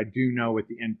is, but I do know what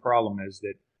the end problem is,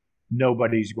 that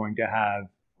nobody's going to have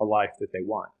a life that they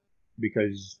want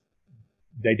because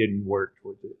they didn't work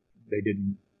towards it. They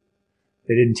didn't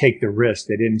take the risk.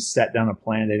 They didn't set down a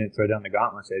plan. They didn't throw down the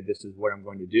gauntlet and say, this is what I'm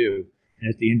going to do.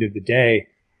 And at the end of the day,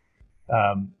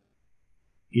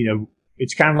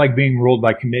 it's kind of like being ruled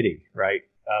by committee, right?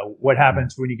 What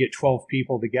happens when you get 12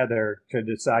 people together to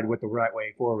decide what the right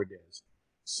way forward is?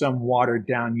 Some watered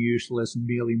down, useless,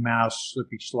 mealy mouse,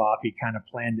 slippy, sloppy kind of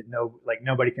plan that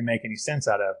nobody can make any sense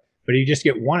out of. But you just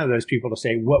get one of those people to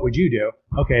say, what would you do?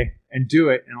 Okay. And do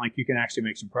it. And you can actually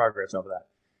make some progress over that.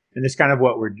 And that's kind of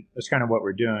what we're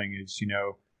doing is,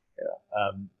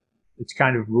 it's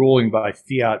kind of ruling by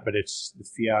fiat, but it's the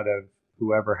fiat of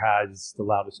whoever has the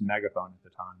loudest megaphone at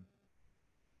the time.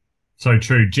 So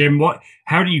true. Jim,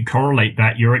 how do you correlate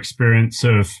that, your experience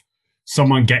of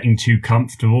someone getting too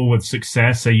comfortable with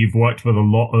success? So you've worked with a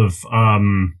lot of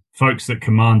folks that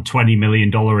command $20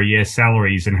 million a year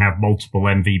salaries and have multiple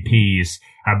MVPs,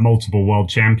 have multiple world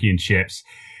championships.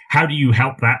 How do you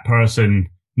help that person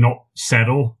not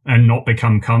settle and not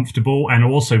become comfortable? And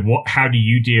also, how do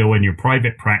you deal in your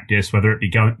private practice, whether it be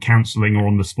counseling or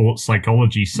on the sports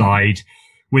psychology side,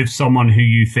 with someone who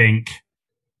you think,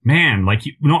 man,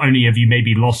 not only have you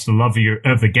maybe lost the love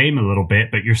of the game a little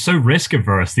bit, but you're so risk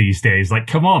averse these days.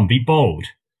 Come on, be bold.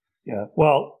 Yeah.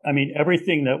 Well, I mean,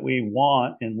 everything that we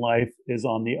want in life is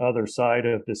on the other side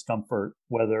of discomfort,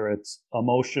 whether it's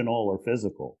emotional or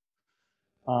physical.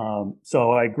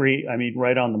 So I agree. I mean,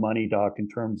 right on the money, Doc, in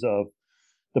terms of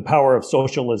the power of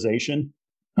socialization,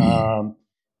 and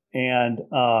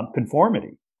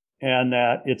conformity, and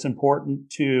that it's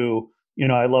important to,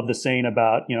 I love the saying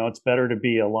about, it's better to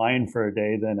be a lion for a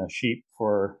day than a sheep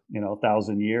for,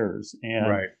 1,000 years. And,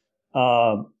 right.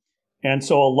 And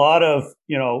so a lot of,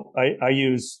 I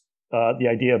use, the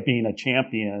idea of being a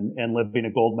champion and living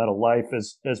a gold medal life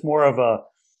as more of a,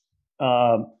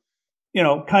 kind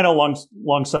of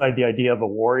alongside the idea of a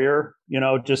warrior,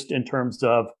 just in terms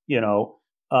of,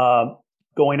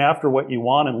 going after what you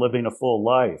want and living a full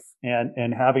life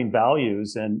and having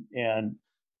values and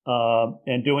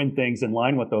doing things in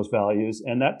line with those values.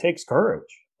 And that takes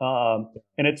courage.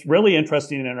 And it's really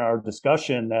interesting in our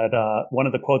discussion that one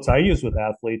of the quotes I use with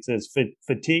athletes is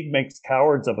fatigue makes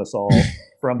cowards of us all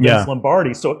from Vince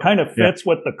Lombardi. So it kind of fits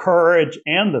with the courage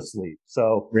and the sleep.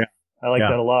 So I like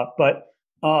that a lot. But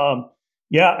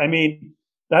I mean,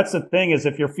 that's the thing is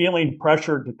if you're feeling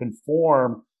pressured to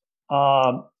conform,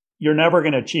 you're never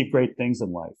going to achieve great things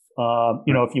in life.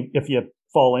 You know, if you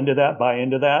fall into that, buy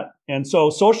into that. And so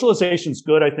socialization is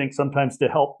good, I think, sometimes to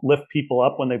help lift people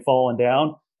up when they've fallen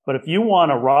down. But if you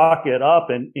want to rock it up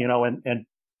and, you know, and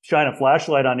shine a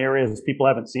flashlight on areas people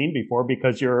haven't seen before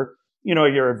because you're an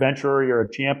adventurer, you're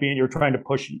a champion, you're trying to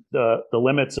push the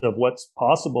limits of what's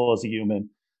possible as a human.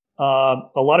 A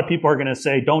lot of people are going to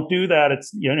say, don't do that.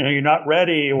 It's, you know, you're not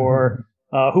ready, or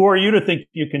who are you to think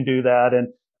you can do that?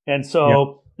 And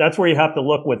so that's where you have to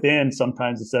look within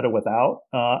sometimes instead of without.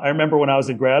 I remember when I was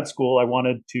in grad school, I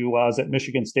was at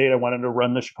Michigan State. I wanted to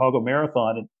run the Chicago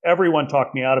Marathon, and everyone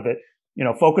talked me out of it. You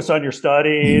know, focus on your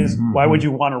studies. Why would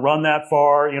you want to run that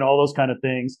far? You know, all those kind of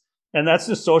things. And that's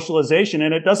just socialization.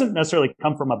 And it doesn't necessarily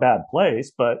come from a bad place,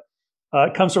 but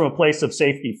it comes from a place of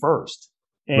safety first.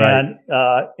 And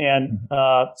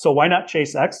so why not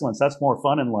chase excellence? That's more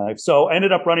fun in life. So I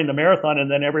ended up running the marathon,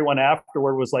 and then everyone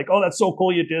afterward was like, "Oh, that's so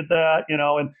cool you did that," you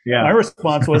know. And my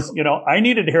response was, you know, I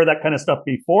needed to hear that kind of stuff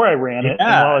before I ran it and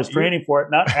while I was training for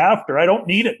it, not after. I don't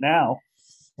need it now.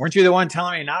 Weren't you the one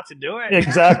telling me not to do it?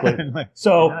 Exactly.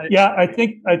 So I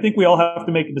think we all have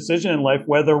to make a decision in life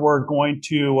whether we're going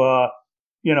to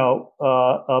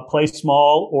play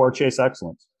small or chase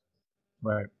excellence.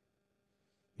 Right.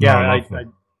 Yeah,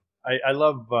 I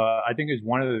love. I think it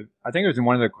was in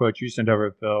one of the quotes you sent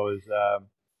over, Phil. Is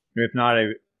if not,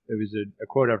 it was a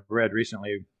quote I've read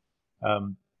recently.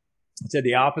 It said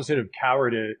the opposite of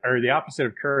cowardice, or the opposite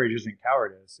of courage, isn't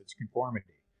cowardice; it's conformity.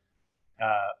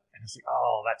 And it's like,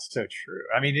 oh, that's so true.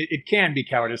 I mean, it can be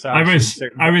cowardice. I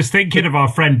was thinking of our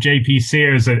friend JP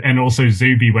Sears and also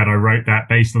Zuby when I wrote that,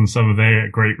 based on some of their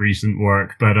great recent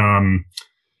work. But and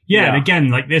again,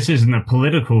 like, this isn't a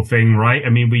political thing, right? I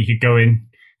mean, we could go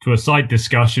into a side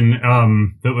discussion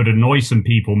that would annoy some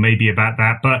people maybe about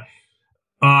that. But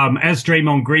as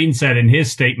Draymond Green said in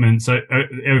his statements over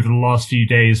the last few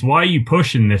days, why are you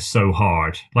pushing this so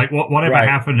hard? Like, whatever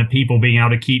happened to people being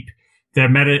able to keep their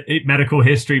medical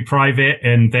history private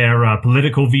and their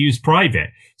political views private?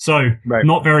 So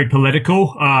not very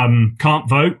political. Can't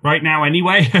vote right now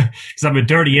anyway because I'm a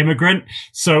dirty immigrant.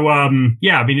 So I mean,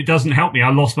 it doesn't help me. I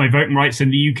lost my voting rights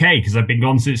in the UK because I've been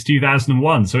gone since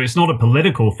 2001. So it's not a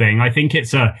political thing. I think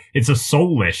it's a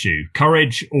soul issue.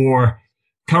 Courage or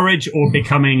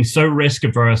becoming so risk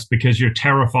averse because you're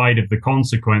terrified of the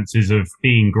consequences of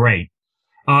being great.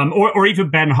 Or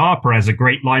even Ben Harper has a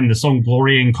great line in the song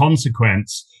Glory in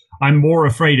Consequence. I'm more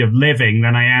afraid of living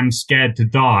than I am scared to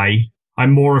die.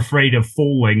 I'm more afraid of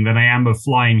falling than I am of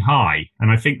flying high.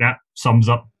 And I think that sums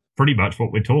up pretty much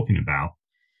what we're talking about.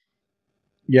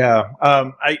 Yeah.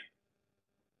 I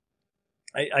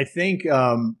think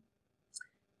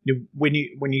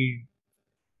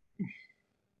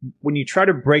when you try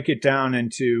to break it down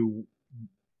into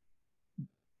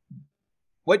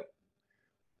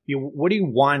what do you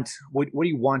want? What do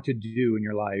you want to do in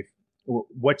your life?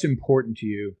 What's important to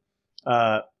you?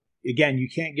 Again, you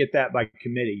can't get that by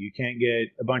committee. You can't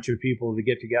get a bunch of people to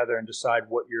get together and decide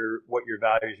what your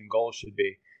values and goals should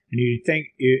be. And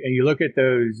you look at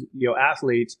those,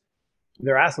 athletes.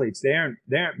 They're athletes. They aren't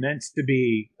meant to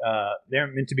be. They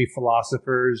aren't meant to be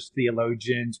philosophers,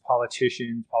 theologians,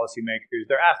 politicians, policymakers.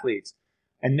 They're athletes,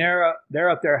 and they're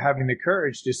up there having the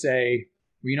courage to say,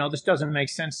 this doesn't make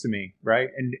sense to me, right?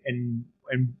 And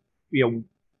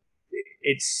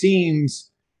it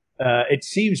seems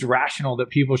rational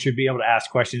that people should be able to ask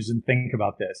questions and think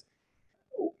about this.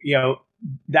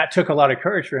 That took a lot of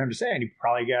courage for him to say, and he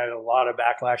probably got a lot of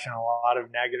backlash and a lot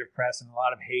of negative press and a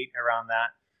lot of hate around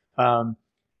that.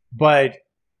 But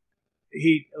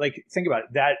think about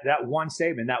it, that one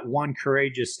statement, that one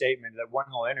courageous statement, that one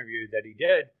little interview that he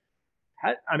did.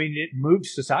 It moved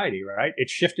society, right? It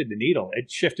shifted the needle.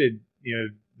 It shifted,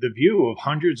 the view of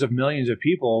hundreds of millions of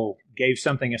people gave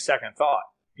something a second thought,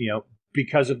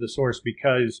 because of the source,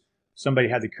 because somebody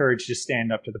had the courage to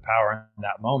stand up to the power in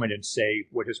that moment and say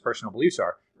what his personal beliefs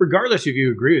are. Regardless if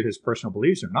you agree with his personal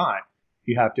beliefs or not,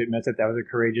 you have to admit that was a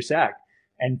courageous act.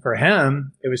 And for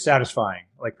him, it was satisfying.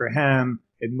 Like, for him,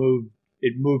 it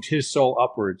moved his soul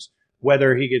upwards.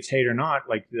 Whether he gets hate or not,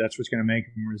 that's what's going to make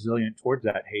him resilient towards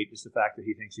that hate, is the fact that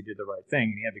he thinks he did the right thing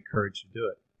and he had the courage to do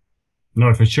it.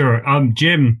 No, for sure.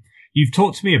 Jim, you've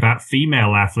talked to me about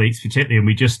female athletes particularly, and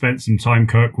we just spent some time,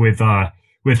 Kirk, with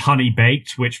Honey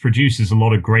Baked, which produces a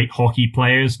lot of great hockey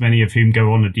players, many of whom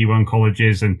go on to D1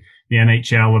 colleges and the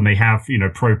NHL, and they have,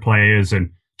 pro players. And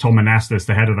Tom Anastas,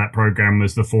 the head of that program,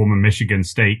 was the former Michigan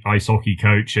State ice hockey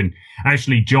coach. And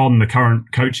actually, John, the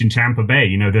current coach in Tampa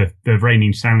Bay, the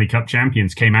reigning Stanley Cup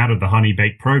champions, came out of the Honey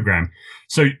Baked program.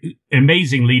 So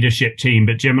amazing leadership team.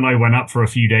 But Jim and I went up for a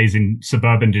few days in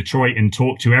suburban Detroit and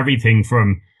talked to everything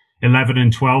from 11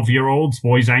 and 12-year-olds,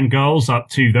 boys and girls, up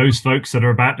to those folks that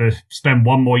are about to spend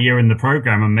one more year in the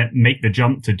program and make the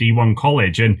jump to D1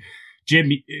 college. And Jim,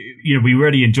 we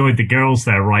really enjoyed the girls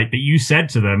there, right? But you said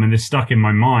to them, and this stuck in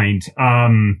my mind,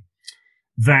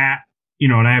 that,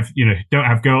 and I have, don't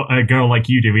have a girl like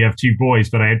you do. We have two boys,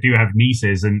 but I do have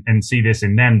nieces and see this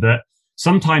in them, that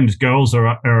sometimes girls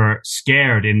are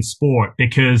scared in sport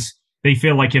because they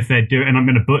feel like if they're doing, and I'm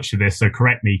going to butcher this, so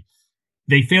correct me,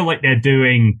 they feel like they're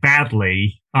doing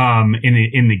badly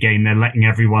in the game. They're letting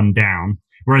everyone down.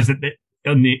 Whereas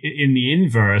in the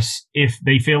inverse, if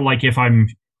they feel like if I'm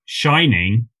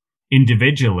shining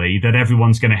individually, that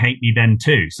everyone's going to hate me then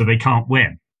too, so they can't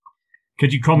win.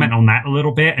 Could you comment on that a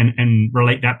little bit and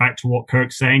relate that back to what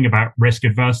Kirk's saying about risk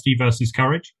adversity versus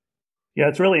courage? Yeah,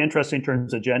 it's really interesting in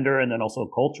terms of gender and then also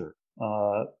culture,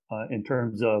 in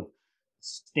terms of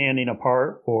standing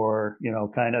apart or,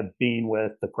 kind of being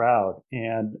with the crowd.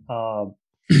 And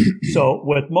so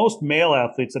with most male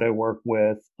athletes that I work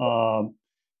with,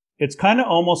 it's kind of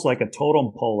almost like a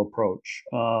totem pole approach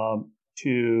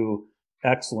to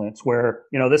excellence where,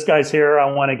 this guy's here,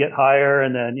 I want to get higher,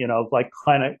 and then,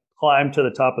 kind of climb to the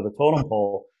top of the totem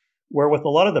pole. Where with a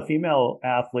lot of the female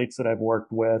athletes that I've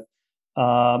worked with,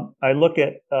 I look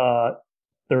at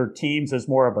their teams as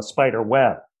more of a spider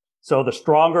web. So the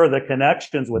stronger the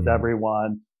connections with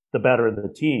everyone, the better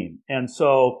the team. And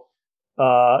so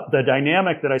the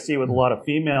dynamic that I see with a lot of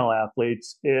female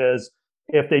athletes is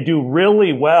if they do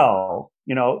really well,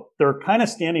 they're kind of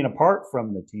standing apart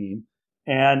from the team,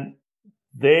 and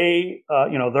they,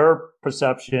 their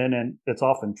perception, and it's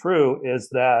often true, is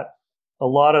that a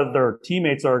lot of their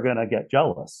teammates are going to get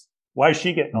jealous. Why is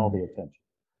she getting all the attention?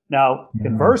 Now,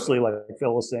 conversely, like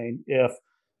Phil was saying, if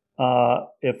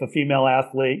a female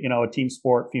athlete, a team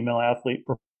sport female athlete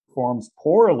performs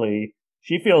poorly,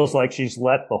 she feels like she's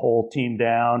let the whole team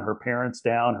down, her parents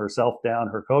down, herself down,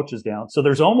 her coaches down. So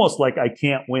there's almost like I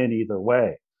can't win either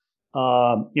way.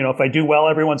 If I do well,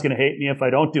 everyone's going to hate me. If I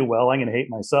don't do well, I'm going to hate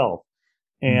myself.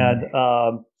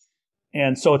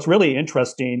 And so it's really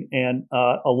interesting. And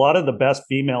a lot of the best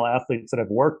female athletes that I've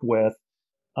worked with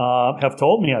have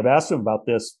told me, I've asked them about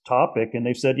this topic, and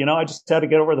they've said, I just had to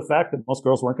get over the fact that most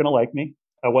girls weren't going to like me.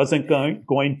 I wasn't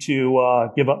going to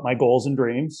give up my goals and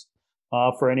dreams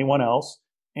for anyone else.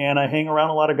 And I hang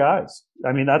around a lot of guys.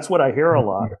 I mean, that's what I hear a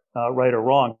lot, right or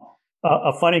wrong.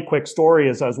 A funny quick story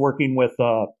is I was working with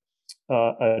a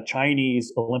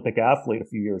Chinese Olympic athlete a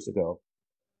few years ago,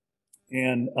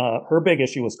 and her big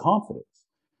issue was confidence.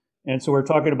 And so we're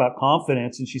talking about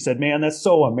confidence, and she said, man, that's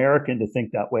so American to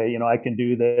think that way. I can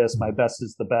do this. My best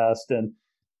is the best.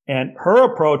 And her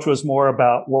approach was more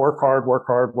about work hard, work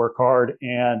hard, work hard,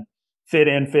 and fit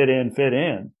in, fit in, fit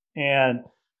in. And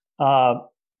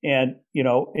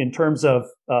in terms of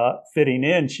fitting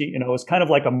in, she, it was kind of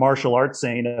like a martial arts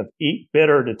saying of eat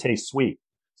bitter to taste sweet.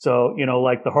 So,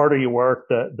 like the harder you work,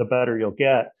 the better you'll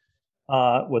get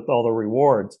with all the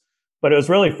rewards. But it was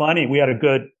really funny. We had a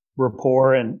good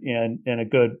rapport and a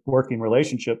good working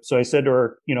relationship. So I said to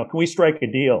her, can we strike a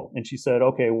deal? And she said,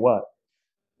 okay, what?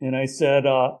 And I said,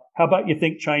 how about you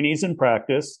think Chinese in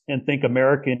practice and think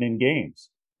American in games?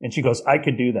 And she goes, I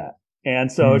could do that.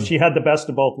 And so she had the best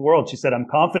of both worlds. She said, I'm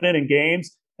confident in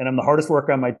games and I'm the hardest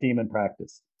worker on my team in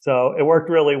practice. So it worked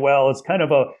really well. It's kind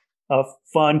of a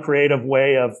fun, creative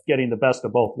way of getting the best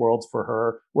of both worlds for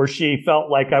her, where she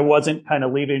felt like I wasn't kind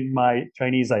of leaving my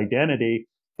Chinese identity,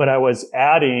 but I was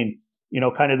adding,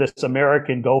 kind of this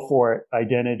American go for it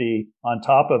identity on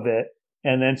top of it.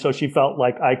 And then so she felt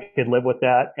like I could live with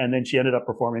that. And then she ended up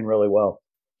performing really well.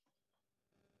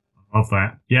 Love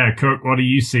that. Yeah, Kirk, what do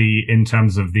you see in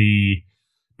terms of the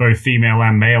both female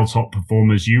and male top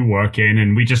performers you work in?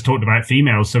 And we just talked about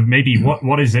females. So maybe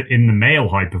what is it in the male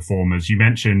high performers? You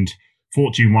mentioned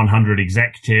Fortune 100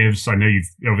 executives. I know you've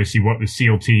obviously worked with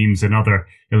SEAL teams and other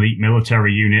elite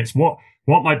military units. What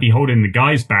might be holding the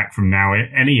guys back from now at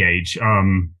any age,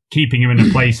 keeping them in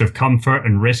a place of comfort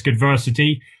and risk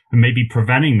adversity, and maybe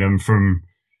preventing them from,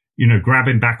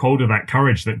 grabbing back hold of that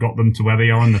courage that got them to where they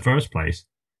are in the first place?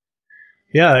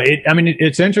 Yeah,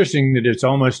 it's interesting that it's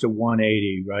almost a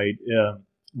 180, right?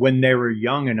 When they were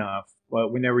young enough,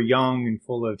 when they were young and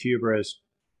full of hubris,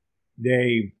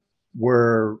 they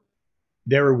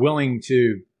they were willing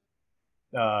to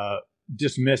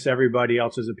dismiss everybody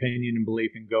else's opinion and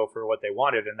belief and go for what they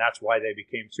wanted, and that's why they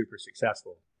became super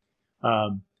successful.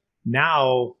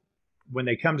 Now, when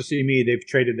they come to see me, they've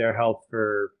traded their health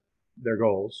for their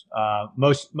goals.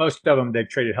 Most of them, they've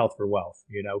traded health for wealth,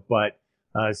 but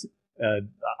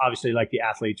obviously, like the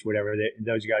athletes, whatever,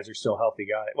 those guys are still healthy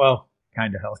guys. Well,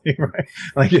 kind of healthy, right?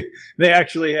 Like they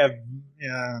actually have,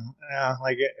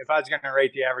 like if I was going to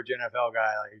rate the average NFL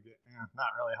guy, like not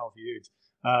really healthy dudes.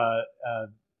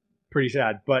 Pretty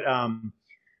sad, but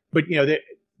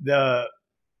the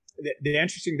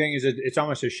interesting thing is that it's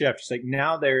almost a shift. It's like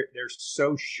now they're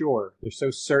so sure, they're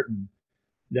so certain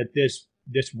that this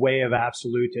way of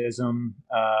absolutism,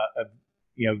 of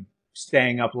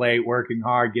staying up late, working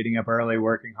hard, getting up early,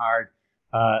 working hard,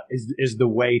 is the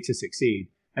way to succeed.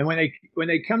 And when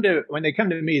they come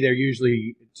to me, they're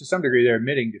usually, to some degree, they're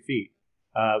admitting defeat,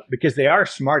 because they are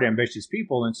smart, ambitious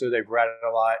people, and so they've read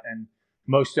a lot. And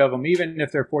most of them, even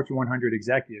if they're Fortune 100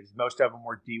 executives, most of them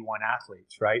were D1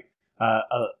 athletes, right?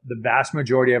 The vast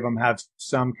majority of them have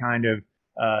some kind of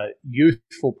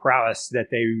youthful prowess that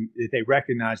they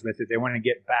recognize with, that they want to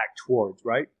get back towards,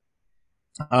 right?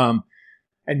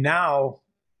 And now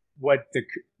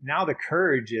the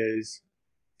courage is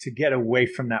to get away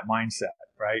from that mindset,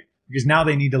 right? Because now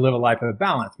they need to live a life of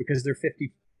balance because they're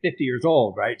 50 years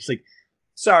old, right? It's like,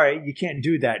 sorry, you can't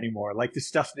do that anymore. Like the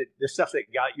stuff that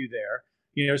got you there,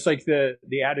 it's like the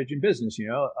adage in business,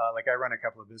 like I run a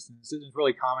couple of businesses. It's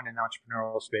really common in the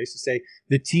entrepreneurial space to say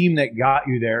the team that got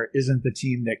you there isn't the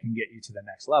team that can get you to the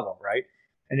next level, right?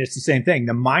 And it's the same thing.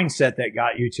 The mindset that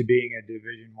got you to being a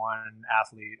Division I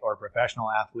athlete or a professional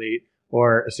athlete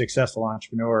or a successful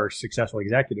entrepreneur or successful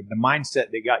executive, the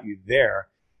mindset that got you there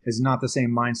is not the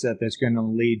same mindset that's going to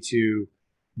lead to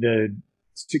the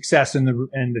success and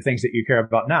the things that you care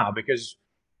about now. Because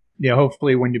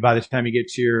hopefully by the time you get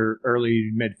to your early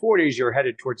mid 40s, you're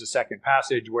headed towards a second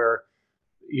passage where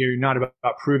you're not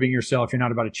about proving yourself, you're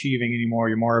not about achieving anymore.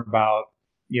 You're more about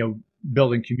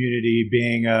building community,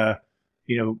 being a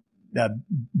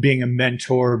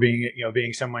mentor,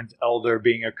 being someone's elder,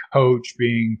 being a coach,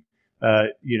 being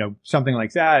something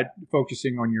like that,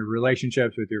 focusing on your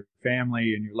relationships with your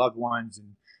family and your loved ones,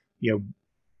 and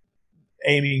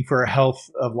aiming for a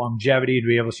health of longevity to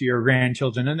be able to see your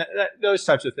grandchildren, and those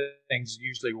types of things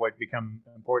usually what become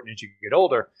important as you get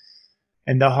older.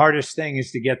 And the hardest thing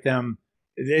is to get them.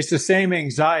 It's the same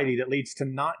anxiety that leads to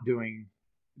not doing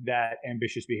that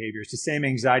ambitious behavior. It's the same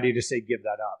anxiety to say give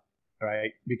that up,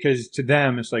 right? Because to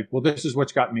them it's like, well, this is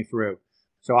what's gotten me through.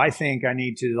 So I think I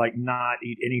need to not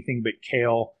eat anything but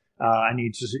kale. I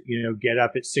need to, get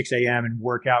up at 6 a.m. and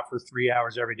work out for 3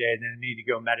 hours every day. And then I need to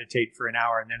go meditate for an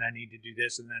hour. And then I need to do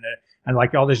this. And then, and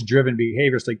like all this driven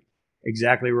behavior, it's like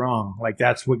exactly wrong. Like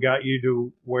that's what got you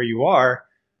to where you are.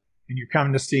 And you're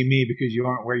coming to see me because you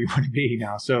aren't where you want to be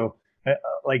now. So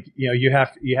you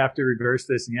have to reverse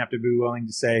this, and you have to be willing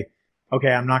to say, okay,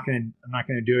 I'm not going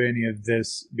to do any of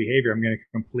this behavior. I'm going to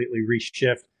completely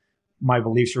reshift my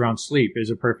beliefs around sleep. Is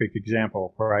a perfect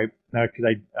example, right?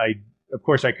 Because of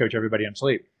course, I coach everybody on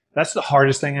sleep. That's the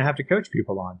hardest thing I have to coach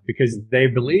people on, because they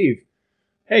believe,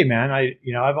 hey, man,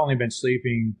 I've only been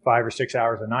sleeping 5 or 6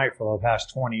 hours a night for the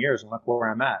past 20 years, and look where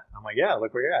I'm at. I'm like, yeah,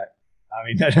 look where you're at. I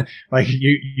mean, like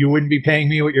you wouldn't be paying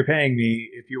me what you're paying me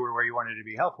if you were where you wanted to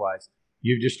be health wise.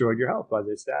 You've destroyed your health by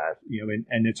this, that,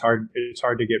 and it's hard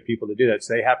to get people to do that.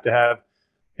 So they have to have.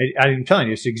 I'm telling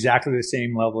you, it's exactly the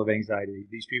same level of anxiety.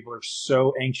 These people are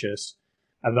so anxious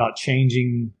about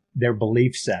changing their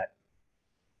belief set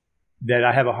that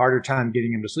I have a harder time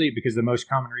getting them to sleep, because the most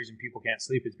common reason people can't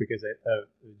sleep is because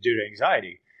due to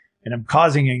anxiety. And I'm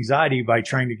causing anxiety by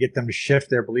trying to get them to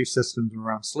shift their belief systems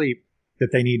around sleep,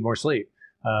 that they need more sleep.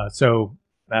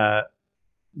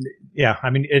 Yeah, I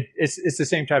mean, it's the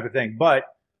same type of thing, but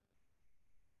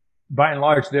by and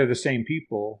large, they're the same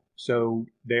people. So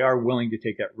they are willing to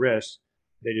take that risk.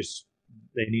 They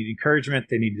need encouragement.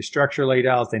 They need the structure laid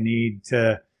out. They need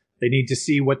to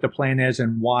see what the plan is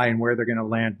and why and where they're going to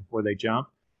land before they jump.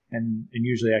 And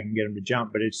usually I can get them to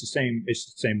jump, but it's the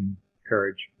same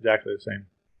courage, exactly the same.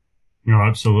 No,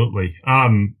 absolutely.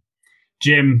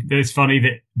 Jim, it's funny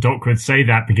that Doc would say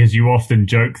that, because you often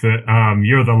joke that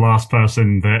you're the last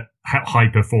person that high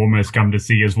performers come to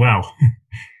see as well.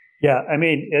 Yeah, I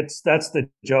mean, that's the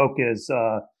joke is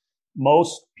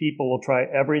most people will try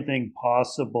everything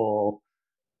possible.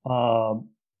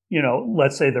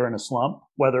 Let's say they're in a slump,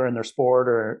 whether in their sport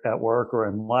or at work or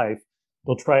in life,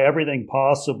 they'll try everything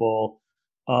possible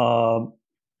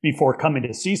before coming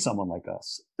to see someone like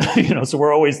us. So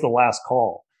we're always the last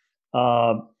call.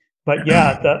 But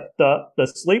yeah, the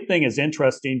sleep thing is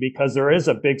interesting because there is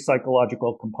a big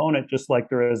psychological component, just like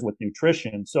there is with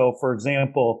nutrition. So, for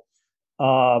example,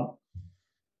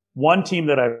 one team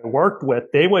that I worked with,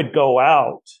 they would go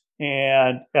out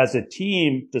and as a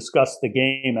team discuss the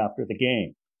game after the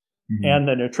game. Mm-hmm. And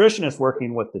the nutritionist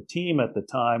working with the team at the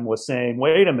time was saying,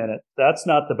 wait a minute, that's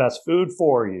not the best food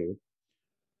for you.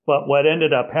 But what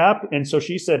ended up happening, and so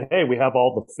she said, hey, we have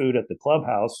all the food at the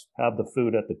clubhouse, have the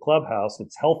food at the clubhouse,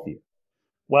 it's healthier.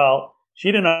 Well, she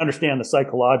didn't understand the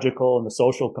psychological and the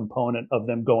social component of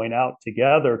them going out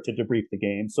together to debrief the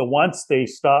game. So once they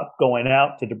stopped going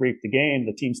out to debrief the game,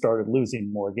 the team started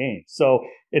losing more games. So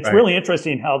it's really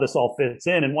interesting how this all fits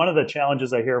in. And one of the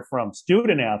challenges I hear from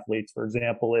student athletes, for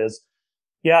example, is,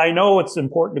 yeah, I know it's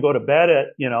important to go to bed at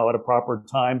a proper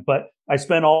time, but I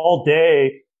spend all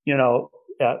day,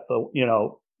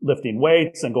 lifting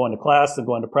weights and going to class and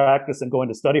going to practice and going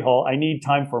to study hall. I need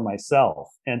time for myself.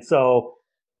 And so,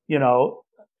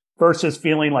 versus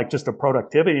feeling like just a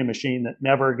productivity machine that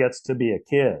never gets to be a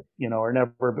kid, or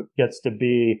never gets to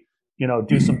be,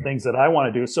 do some things that I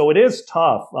want to do. So it is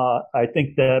tough. I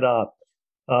think that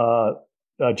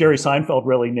Jerry Seinfeld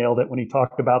really nailed it when he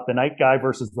talked about the night guy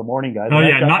versus the morning guy.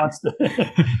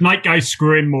 Night guy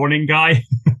screwing morning guy.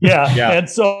 Yeah. And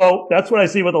so that's what I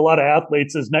see with a lot of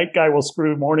athletes is night guy will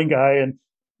screw morning guy, and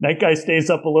night guy stays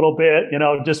up a little bit,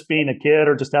 just being a kid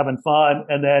or just having fun.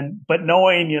 And then, but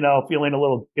knowing, feeling a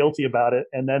little guilty about it.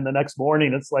 And then the next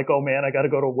morning it's like, oh man, I got to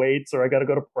go to weights or I got to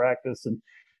go to practice. And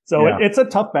so it's a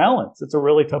tough balance. It's a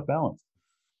really tough balance.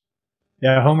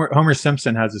 Yeah. Homer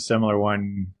Simpson has a similar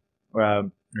one. I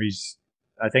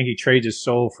think he trades his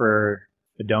soul for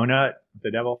a donut with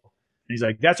the devil. And he's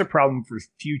like, that's a problem for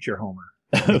future Homer.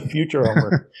 Future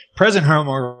Homer. Present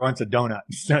Homer wants a donut.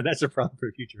 So that's a problem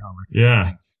for future Homer.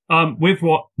 Yeah. With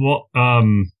what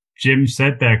Jim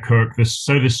said there, Kirk,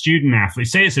 so the student athlete,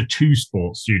 say it's a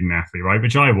two-sport student athlete, right?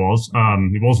 Which I was.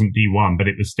 It wasn't D1, but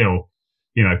it was still,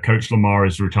 Coach Lamar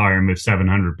is retiring with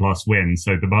 700 plus wins.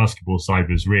 So the basketball side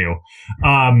was real.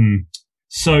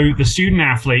 So the student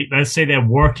athlete, let's say they're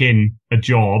working a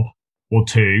job or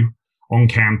two on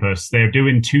campus. They're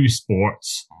doing two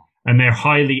sports and they're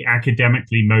highly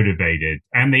academically motivated.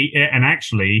 And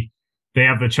actually they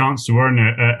have the chance to earn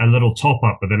a little top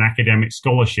up with an academic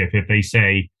scholarship if they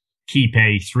say keep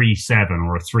a 3.7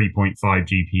 or a 3.5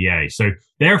 GPA. So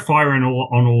they're firing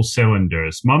on all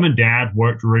cylinders. Mom and dad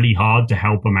worked really hard to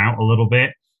help them out a little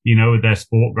bit, with their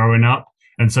sport growing up.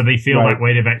 And so they feel that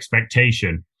weight of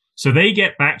expectation. So they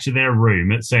get back to their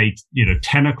room at, say,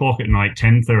 10 o'clock at night,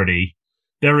 10:30.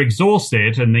 They're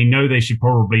exhausted and they know they should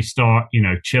probably start,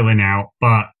 chilling out.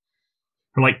 But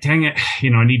they're like, dang it,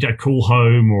 I need to call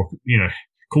home or,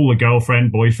 call a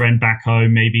girlfriend, boyfriend back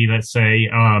home, maybe, let's say.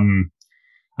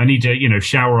 I need to,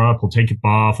 shower up or take a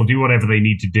bath or do whatever they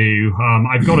need to do.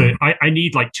 I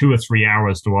need like 2 or 3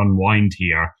 hours to unwind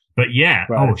here. But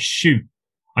oh, shoot.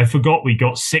 I forgot we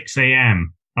got 6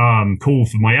 a.m. Call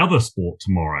for my other sport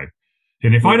tomorrow.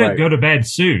 And if I don't go to bed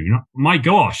soon, my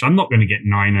gosh, I'm not going to get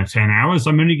 9 or 10 hours.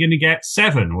 I'm only going to get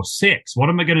 7 or 6. What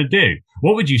am I going to do?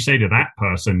 What would you say to that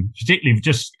person, particularly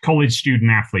just college student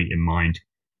athlete in mind?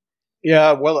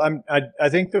 Yeah, well, I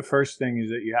think the first thing is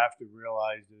that you have to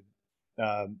realize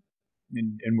that,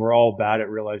 and we're all bad at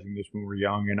realizing this when we're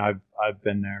young, and I've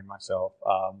been there myself.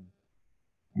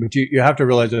 But you have to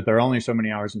realize that there are only so many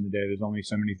hours in the day. There's only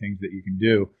so many things that you can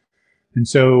do. And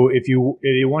so if you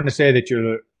want to say that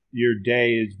your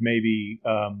day is maybe,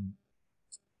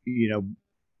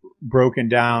 broken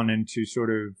down into sort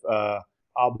of,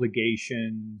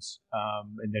 obligations,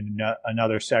 and then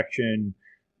another section,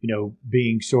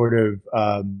 being sort of,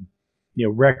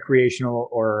 recreational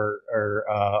or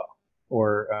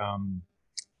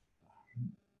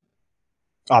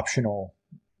optional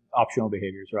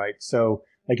behaviors, right? So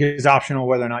like it's optional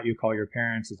whether or not you call your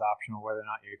parents, it's optional whether or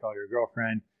not you call your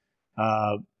girlfriend,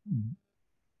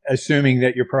 assuming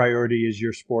that your priority is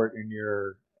your sport and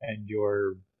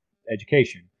your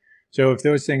education. So if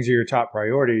those things are your top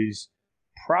priorities,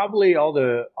 probably all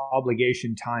the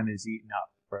obligation time is eaten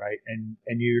up, right? And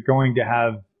you're going to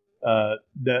have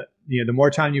the more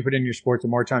time you put in your sport, the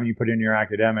more time you put in your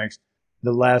academics,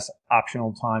 the less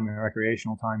optional time and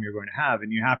recreational time you're going to have.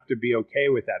 And you have to be okay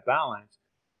with that balance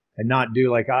and not do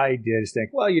like I did, is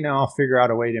think, well, I'll figure out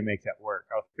a way to make that work.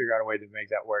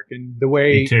 And the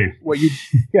way,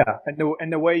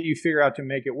 and the way you figure out to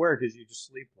make it work is you just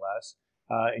sleep less,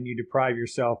 and you deprive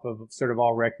yourself of sort of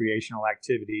all recreational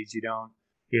activities. You don't,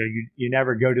 you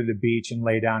never go to the beach and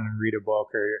lay down and read a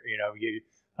book, or,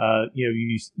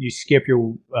 you skip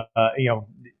your,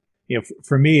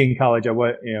 for me in college, I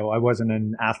wasn't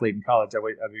an athlete in college. I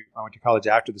went to college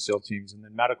after the SEAL teams, and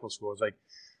then medical school was like,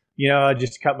 I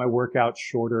just cut my workouts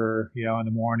shorter, in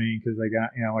the morning because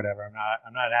whatever.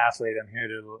 I'm not an athlete. I'm here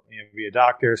to be a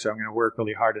doctor, so I'm going to work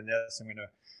really hard on this. I'm going to,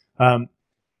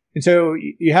 and so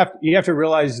you have to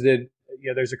realize that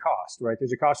there's a cost, right?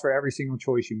 There's a cost for every single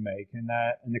choice you make, and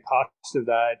the cost of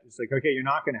that is like, okay, you're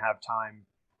not going to have time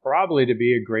probably to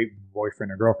be a great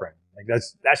boyfriend or girlfriend. Like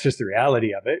that's just the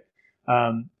reality of it.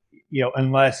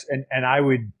 Unless and I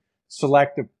would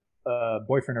select a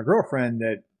boyfriend or girlfriend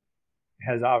that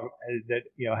has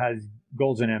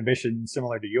goals and ambitions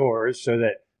similar to yours, so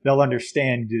that they'll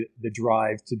understand the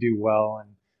drive to do well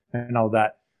and all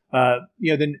that.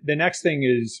 The next thing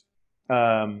is,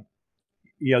 there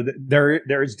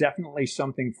is definitely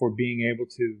something for being able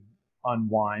to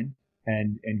unwind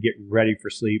and get ready for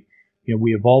sleep.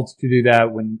 We evolved to do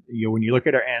that when you look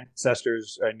at our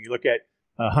ancestors and you look at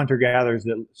hunter-gatherers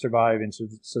that survive in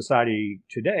society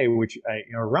today, which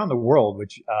around the world,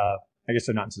 which I guess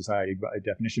they're not in society by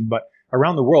definition, but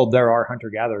around the world there are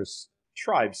hunter-gatherers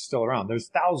tribes still around. There's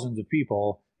thousands of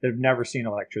people that have never seen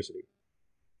electricity,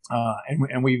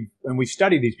 and we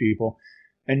study these people,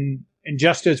 and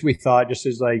just as we thought, just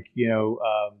as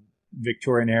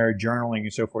Victorian era journaling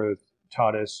and so forth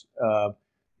taught us,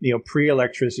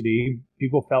 pre-electricity,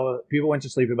 people went to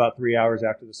sleep about 3 hours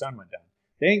after the sun went down.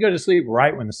 They didn't go to sleep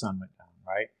right when the sun went down,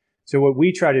 right? So what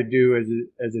we try to do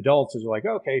as adults is we're like,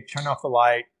 okay, turn off the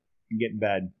light and get in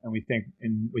bed, and we think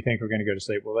we're going to go to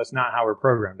sleep. Well, that's not how we're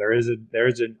programmed. There is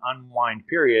an unwind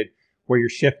period where you're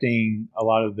shifting a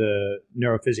lot of the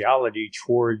neurophysiology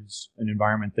towards an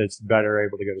environment that's better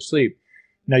able to go to sleep.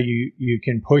 Now you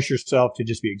can push yourself to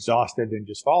just be exhausted and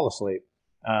just fall asleep,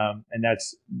 and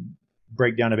that's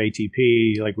breakdown of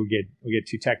ATP. Like we get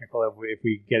too technical if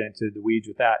we get into the weeds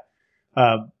with that.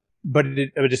 But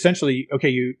essentially, okay,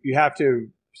 you have to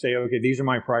say, okay, these are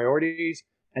my priorities,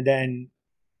 and then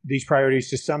these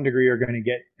priorities to some degree are going to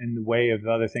get in the way of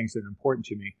the other things that are important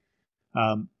to me.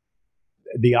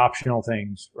 The optional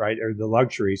things, right, or the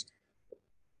luxuries.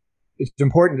 It's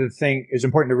important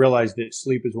to realize that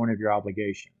sleep is one of your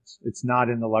obligations. It's not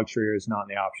in the luxury, or it's not in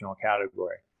the optional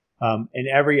category. And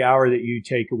every hour that you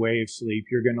take away of sleep,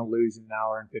 you're going to lose an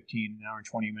hour and 15, an hour and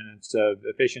 20 minutes of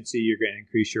efficiency. You're going to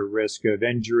increase your risk of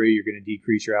injury. You're going to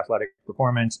decrease your athletic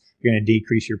performance. You're going to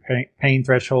decrease your pain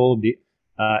threshold,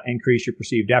 increase your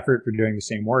perceived effort for doing the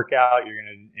same workout. You're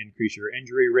going to increase your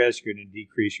injury risk. You're going to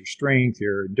decrease your strength,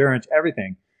 your endurance,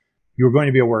 everything. You're going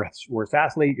to be a worse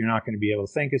athlete. You're not going to be able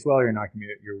to think as well. Your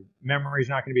memory is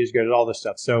not going to be as good at all this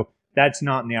stuff. So that's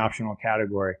not in the optional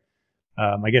category.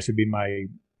 I guess would be my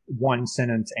one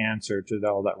sentence answer to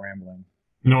all that rambling.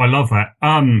 No, I love that.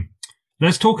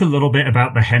 Let's talk a little bit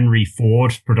about the Henry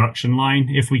Ford production line,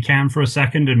 if we can, for a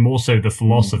second, and more so the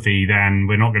philosophy. Then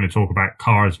we're not going to talk about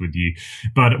cars with you,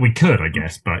 but we could, I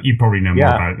guess, but you probably know more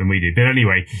about it than we do. But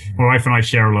anyway, my wife and I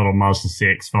share a little Mazda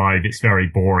CX-5. It's very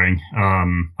boring.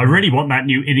 I really want that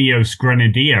new Ineos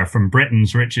Grenadier from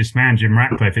Britain's richest man, Jim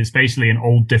Ratcliffe. It's basically an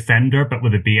old Defender, but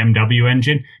with a BMW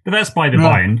engine. But that's by the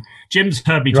by. And Jim's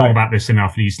heard me talk about this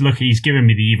enough, and he's given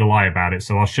me the evil eye about it,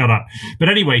 so I'll shut up. But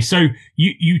anyway, so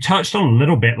you touched on a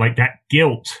little bit like that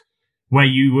guilt where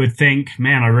you would think,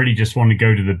 man, I really just want to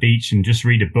go to the beach and just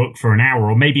read a book for an hour,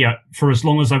 or maybe for as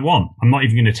long as I want. I'm not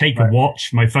even going to take a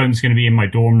watch. My phone's going to be in my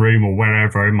dorm room or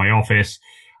wherever in my office.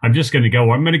 I'm just going to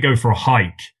go. I'm going to go for a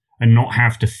hike and not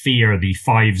have to fear the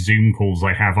 5 Zoom calls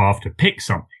I have after pick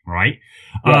something, right?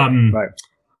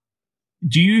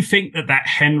 Do you think that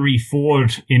Henry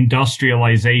Ford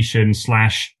industrialization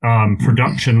 /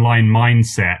 production line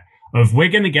mindset of we're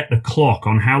going to get the clock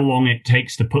on how long it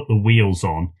takes to put the wheels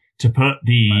on, to put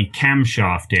the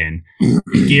camshaft in,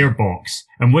 the gearbox,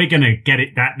 and we're going to get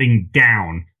that thing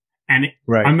down, and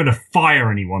I'm going to fire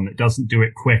anyone that doesn't do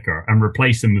it quicker and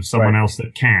replace them with someone else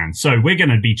that can. So we're going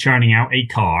to be churning out a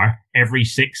car every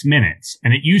 6 minutes,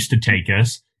 and it used to take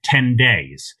us 10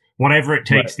 days, whatever it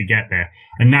takes to get there.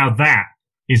 And now that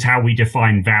is how we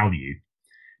define value.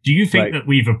 Do you think that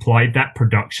we've applied that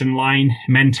production line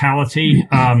mentality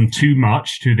too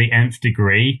much to the nth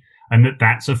degree, and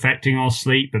that's affecting our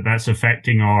sleep, that's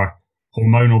affecting our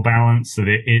hormonal balance, that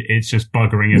it's just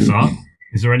buggering us up?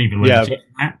 Is there any validity in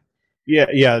that?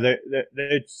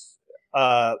 It's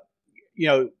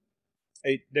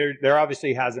there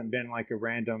obviously hasn't been like a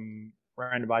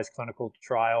randomized clinical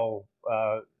trial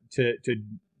to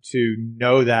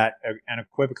know that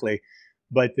unequivocally,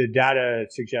 but the data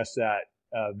suggests that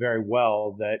very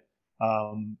well, that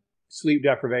sleep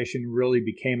deprivation really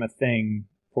became a thing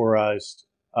for us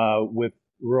with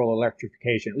rural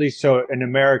electrification. At least so in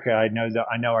America, I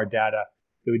know our data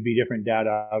It would be different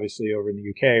data, obviously, over in the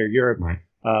UK or Europe. Right.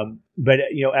 But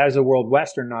as the world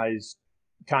westernized,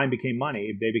 time became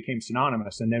money. They became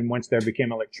synonymous. And then once there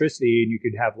became electricity and you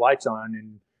could have lights on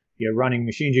and running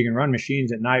machines, you can run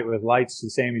machines at night with lights the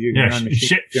same as you can run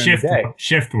machines during the day.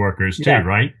 Shift workers too,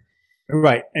 right?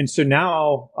 Right. And so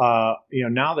now,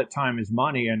 now that time is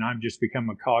money and I'm just become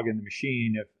a cog in the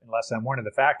machine, unless I'm one of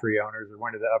the factory owners or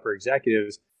one of the upper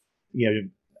executives,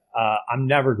 I'm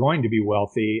never going to be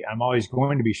wealthy. I'm always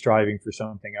going to be striving for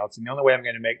something else. And the only way I'm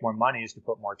going to make more money is to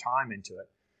put more time into it.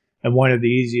 And one of the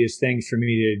easiest things for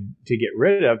me to get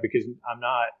rid of, because I'm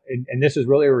not, and this is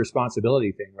really a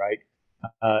responsibility thing, right?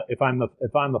 If I'm a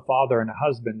father and a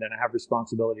husband, then I have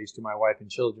responsibilities to my wife and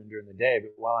children during the day.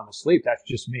 But while I'm asleep, that's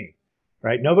just me,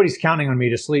 right? Nobody's counting on me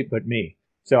to sleep but me.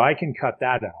 So I can cut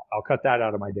that out. I'll cut that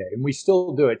out of my day. And we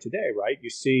still do it today, right?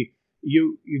 You see,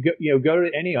 you go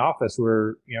to any office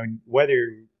where, whether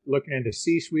you're looking at the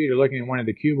C-suite or looking at one of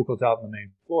the cubicles out on the main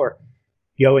floor,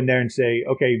 go in there and say,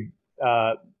 okay,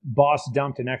 boss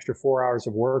dumped an extra 4 hours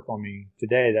of work on me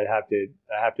today that I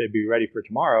have to be ready for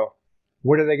tomorrow.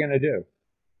 What are they going to do?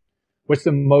 What's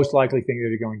the most likely thing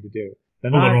they're going to do? They're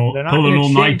not pull an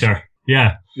all-nighter.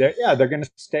 Yeah. They're going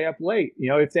to stay up late.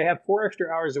 If they have 4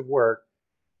 extra hours of work,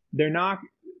 they're not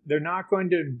going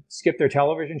to skip their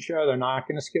television show. They're not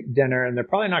going to skip dinner, and they're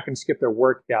probably not going to skip their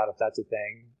workout if that's a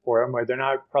thing for them. Or they're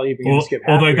not probably even going to skip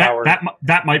happy hour.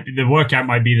 That might be the workout.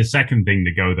 Might be the second thing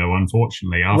to go though.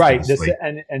 Unfortunately, after right. sleep.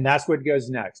 And that's what goes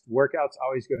next. Workouts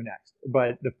always go next.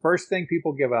 But the first thing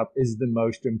people give up is the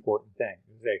most important thing.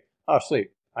 They say,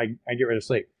 sleep. I get rid of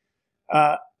sleep.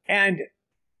 And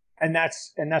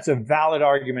that's a valid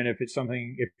argument if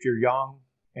you're young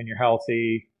and you're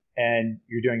healthy and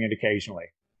you're doing it occasionally.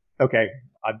 Okay,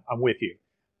 I'm with you.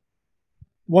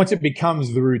 Once it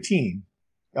becomes the routine,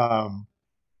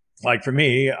 like for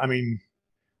me,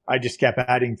 I just kept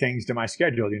adding things to my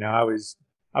schedule. I was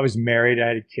married, I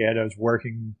had a kid, I was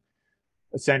working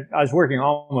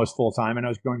almost full time, and I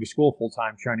was going to school full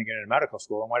time, trying to get into medical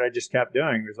school. And what I just kept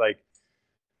doing was like,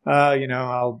 I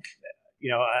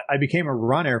became a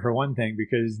runner for one thing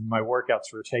because my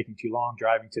workouts were taking too long,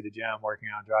 driving to the gym, working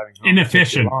out, driving home.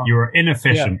 Inefficient. You were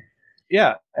inefficient.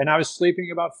 Yeah. And I was sleeping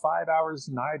about 5 hours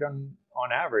a night on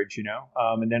average, and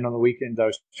then on the weekends I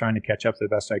was trying to catch up the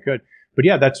best I could. But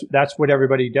yeah, that's what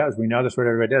everybody does. We know that's what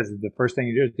everybody does. The first thing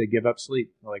you do is they give up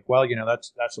sleep. They're like, well,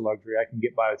 that's a luxury. I can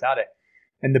get by without it.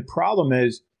 And the problem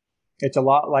is, it's a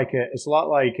lot like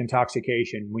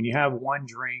intoxication. When you have one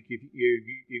drink, if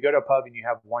you go to a pub and you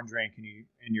have one drink and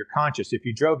you're conscious. If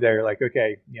you drove there, you're like,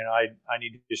 okay, I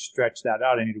need to just stretch that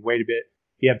out. I need to wait a bit.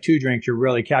 If you have two drinks, you're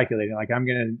really calculating. Like I'm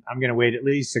gonna wait at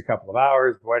least a couple of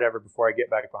hours, whatever, before I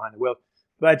get back behind the wheel.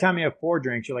 By the time you have 4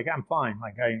 drinks, you're like, I'm fine.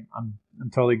 Like I'm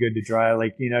totally good to drive.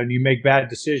 Like and you make bad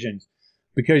decisions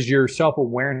because your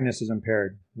self-awareness is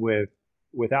impaired with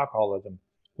alcoholism.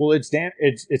 Well, it's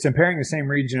impairing the same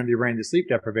region of your brain that sleep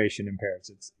deprivation impairs.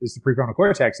 It's the prefrontal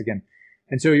cortex again,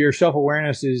 and so your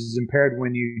self-awareness is impaired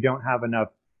when you don't have enough,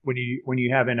 when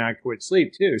you have inadequate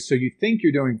sleep too. So you think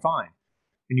you're doing fine,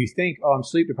 and you think, oh, I'm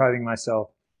sleep depriving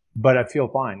myself, but I feel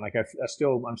fine. Like I'm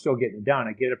still getting it done.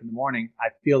 I get up in the morning, I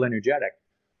feel energetic.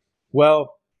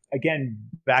 Well, again,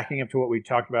 backing up to what we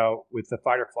talked about with the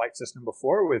fight or flight system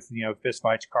before, with fist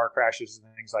fights, car crashes,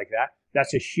 and things like that.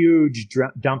 That's a huge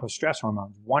dump of stress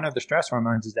hormones. One of the stress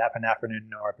hormones is epinephrine and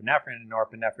norepinephrine, and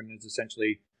norepinephrine is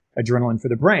essentially adrenaline for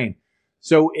the brain.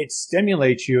 So it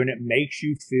stimulates you and it makes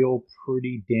you feel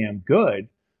pretty damn good.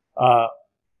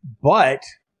 But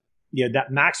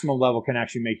that maximum level can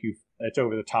actually make you, that's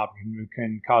over the top,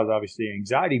 can cause obviously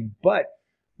anxiety. But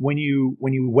when you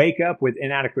wake up with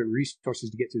inadequate resources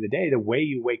to get through the day, the way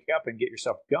you wake up and get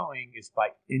yourself going is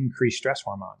by increased stress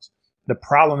hormones. The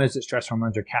problem is that stress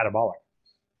hormones are catabolic.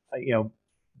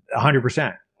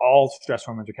 100%. All stress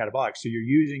hormones are catabolic. So you're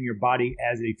using your body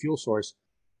as a fuel source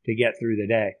to get through the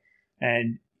day.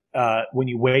 And when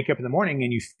you wake up in the morning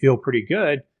and you feel pretty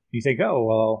good, you think, oh,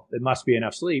 well, it must be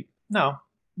enough sleep. No,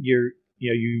 you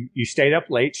stayed up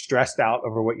late, stressed out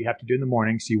over what you have to do in the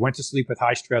morning. So you went to sleep with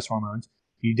high stress hormones.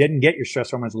 You didn't get your stress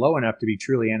hormones low enough to be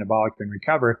truly anabolic and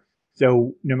recover.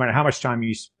 So no matter how much time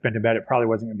you spent in bed, it probably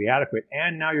wasn't going to be adequate.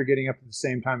 And now you're getting up at the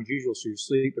same time as usual. So you're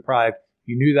sleep deprived.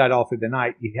 You knew that all through the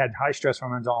night. You had high stress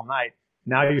hormones all night.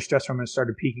 Now your stress hormones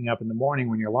started peaking up in the morning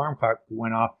when your alarm clock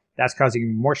went off. That's causing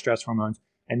even more stress hormones.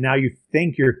 And now you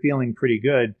think you're feeling pretty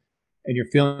good, and you're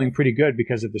feeling pretty good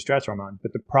because of the stress hormone.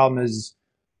 But the problem is,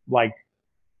 like,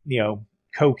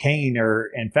 cocaine or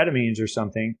amphetamines or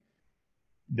something,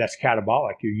 that's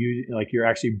catabolic. You're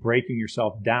actually breaking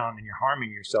yourself down and you're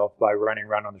harming yourself by running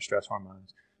around on the stress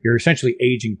hormones. you're essentially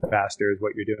aging faster is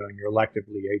what you're doing. You're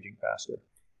electively aging faster.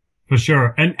 For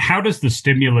sure. And how does the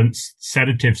stimulant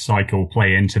sedative cycle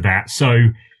play into that? So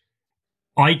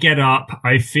I get up,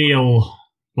 I feel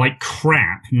like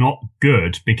crap, not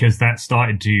good, because that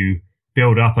started to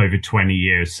build up over 20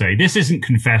 years. Say, this isn't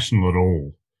confessional at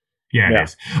all. Yeah, it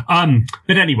is.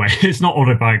 But anyway, it's not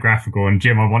autobiographical. And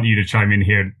Jim, I want you to chime in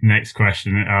here. Next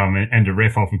question, and to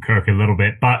riff off of Kirk a little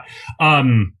bit. But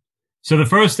so the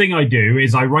first thing I do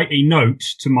is I write a note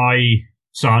to my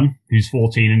son, who's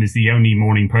 14 and is the only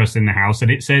morning person in the house, and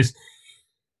it says,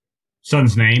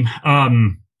 son's name,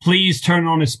 please turn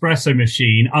on espresso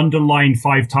machine, underline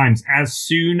 5 times as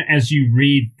soon as you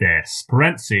read this.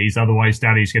 Parentheses, otherwise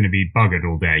daddy's going to be buggered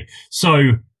all day.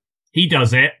 So he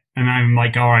does it, and I'm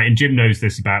like, all right, and Jim knows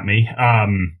this about me.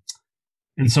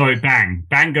 And so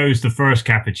bang goes the first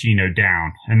cappuccino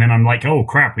down. And then I'm like, oh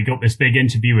crap, we got this big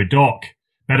interview with Doc.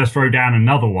 Better throw down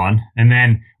another one. And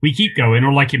then we keep going,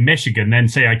 or like in Michigan, then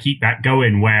say I keep that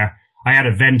going where I had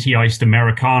a venti iced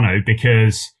Americano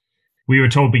because we were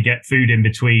told we get food in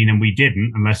between and we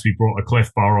didn't unless we brought a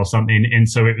Cliff Bar or something. And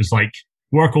so it was like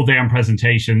work all day on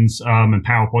presentations and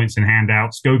PowerPoints and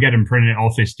handouts, go get them printed at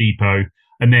Office Depot,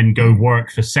 and then go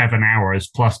work for 7 hours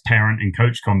plus parent and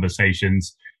coach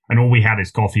conversations. And all we had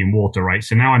is coffee and water, right?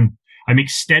 So now I'm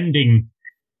extending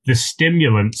the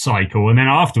stimulant cycle. And then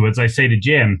afterwards I say to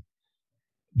Jim,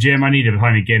 I need a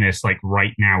pint of Guinness like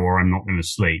right now or I'm not going to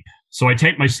sleep. So I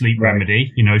take my sleep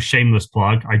remedy, shameless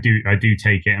plug. I do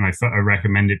take it, and I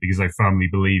recommend it because I firmly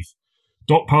believe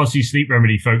Doc Parsley sleep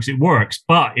remedy, folks, it works,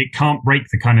 but it can't break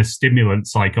the kind of stimulant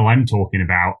cycle I'm talking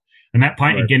about. And that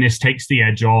pint of Guinness takes the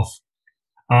edge off.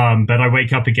 But I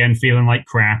wake up again feeling like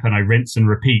crap and I rinse and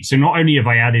repeat. So not only have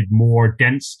I added more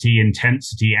density,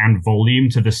 intensity, and volume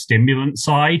to the stimulant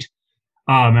side,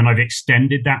 and I've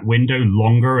extended that window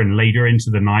longer and later into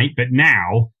the night, but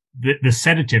now the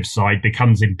sedative side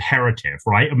becomes imperative,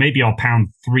 right? Or maybe I'll pound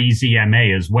 3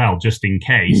 ZMA as well, just in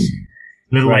case.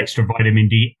 Little extra vitamin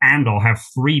D, and I'll have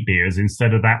 3 beers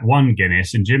instead of that 1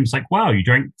 Guinness. And Jim's like, wow, you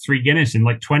drank 3 Guinness in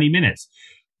like 20 minutes.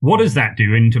 What does that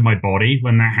do into my body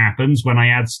when that happens, when I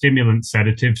add stimulant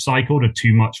sedative cycle to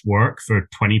too much work for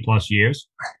 20 plus years?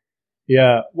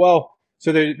 Yeah, well,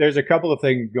 so there's a couple of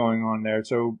things going on there.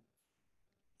 So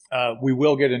we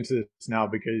will get into this now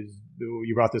because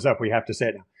you brought this up. We have to say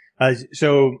it now.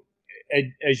 So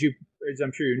as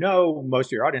I'm sure you know, most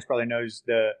of your audience probably knows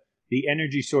the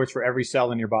energy source for every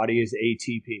cell in your body is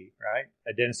ATP, right?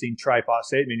 Adenosine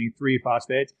triphosphate, meaning 3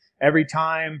 phosphates. Every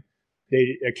time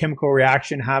a chemical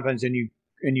reaction happens and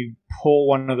you pull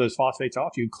one of those phosphates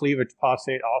off, you cleave a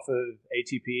phosphate off of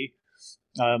ATP,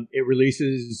 it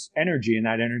releases energy, and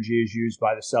that energy is used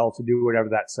by the cell to do whatever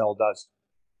that cell does.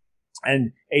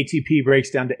 And ATP breaks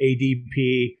down to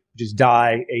ADP, which is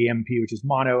di, AMP, which is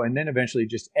mono, and then eventually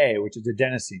just A, which is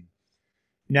adenosine.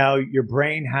 Now, your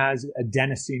brain has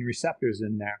adenosine receptors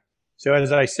in there. So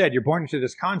as I said, you're born into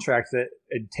this contract that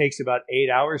it takes about 8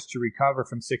 hours to recover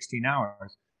from 16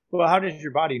 hours. Well, how does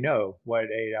your body know what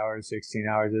 8 hours, 16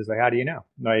 hours is? Like, how do you know?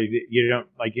 Like, you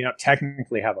don't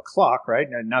technically have a clock, right?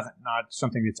 Not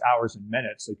something that's hours and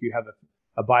minutes. Like, you have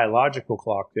a biological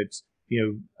clock that's,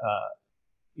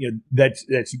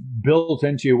 that's built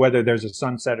into you, whether there's a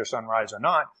sunset or sunrise or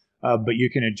not. But you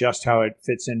can adjust how it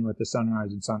fits in with the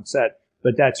sunrise and sunset.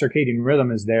 But that circadian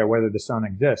rhythm is there, whether the sun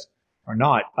exists or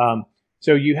not.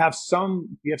 So you have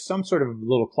some sort of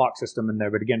little clock system in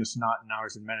there, but again, it's not in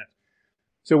hours and minutes.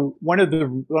 So one of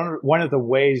the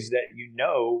ways that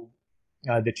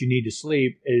that you need to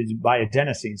sleep is by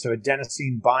adenosine. So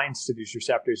adenosine binds to these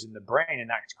receptors in the brain, and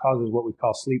that causes what we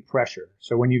call sleep pressure.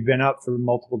 So when you've been up for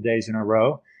multiple days in a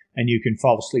row and you can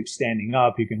fall asleep standing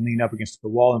up, you can lean up against the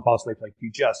wall and fall asleep, like you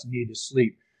just need to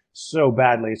sleep so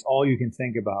badly. It's all you can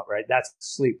think about, right? That's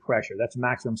sleep pressure. That's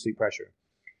maximum sleep pressure.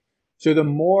 So the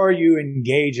more you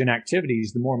engage in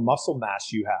activities, the more muscle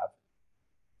mass you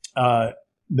have,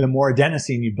 the more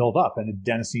adenosine you build up, and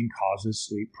adenosine causes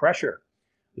sleep pressure.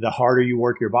 The harder you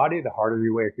work your body, the harder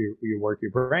you work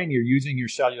your brain. You're using your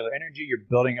cellular energy. You're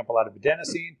building up a lot of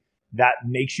adenosine. That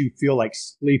makes you feel like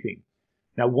sleeping.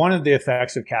 Now, one of the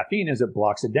effects of caffeine is it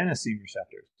blocks adenosine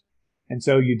receptors. And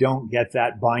so you don't get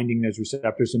that binding those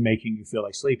receptors and making you feel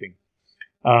like sleeping.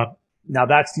 Now,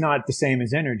 that's not the same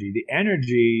as energy. The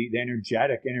energizing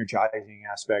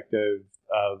aspect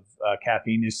of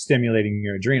caffeine is stimulating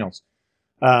your adrenals.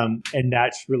 And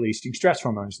that's releasing stress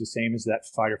hormones, the same as that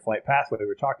fight or flight pathway we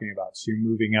were talking about. So you're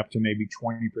moving up to maybe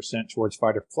 20% towards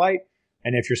fight or flight.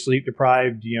 And if you're sleep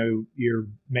deprived, you're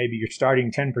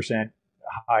starting 10%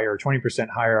 higher or 20%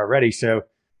 higher already. So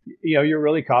you're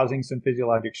really causing some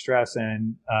physiologic stress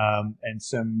and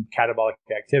some catabolic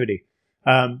activity.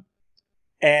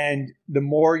 And the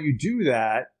more you do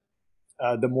that,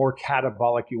 the more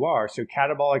catabolic you are. So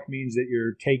catabolic means that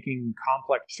you're taking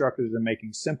complex structures and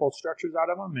making simple structures out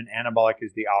of them, and anabolic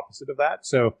is the opposite of that.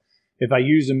 So if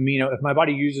my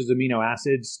body uses amino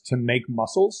acids to make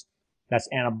muscles, that's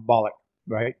anabolic,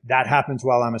 right? That happens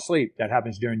while I'm asleep. That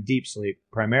happens during deep sleep,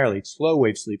 primarily slow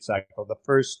wave sleep cycle, the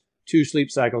first 2 sleep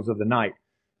cycles of the night.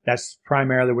 That's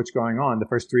primarily what's going on. The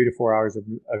first 3 to 4 hours of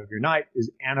your night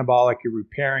is anabolic. You're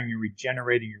repairing, you're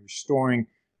regenerating, you're restoring,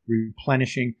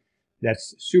 replenishing.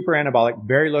 That's super anabolic,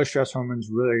 very low stress hormones,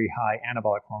 really high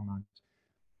anabolic hormones.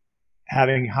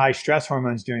 Having high stress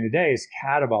hormones during the day is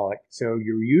catabolic. So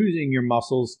you're using your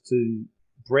muscles to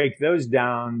break those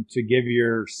down to give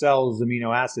your cells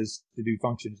amino acids to do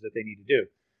functions that they need to do.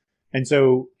 And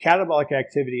so catabolic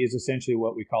activity is essentially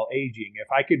what we call aging. If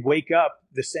I could wake up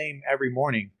the same every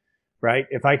morning, right?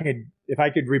 If I could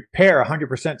repair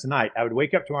 100% tonight, I would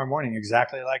wake up tomorrow morning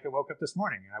exactly like I woke up this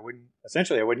morning. I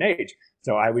wouldn't age.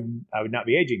 So I would not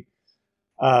be aging.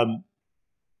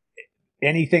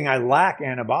 Anything I lack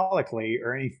anabolically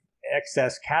or any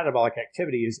excess catabolic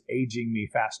activity is aging me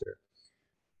faster.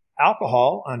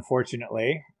 Alcohol,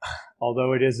 unfortunately,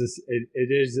 although it is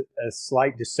a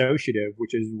slight dissociative,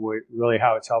 which is really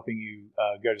how it's helping you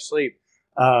go to sleep.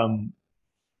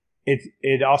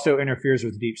 It also interferes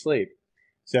with deep sleep.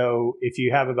 So if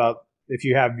you have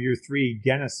your 3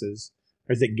 genuses,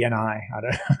 or is it geni? I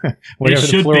don't it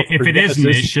should be. If it isn't,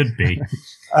 it should be.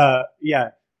 Yeah.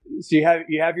 So you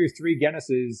have your 3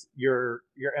 genuses. You're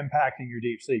impacting your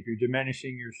deep sleep. You're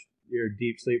diminishing your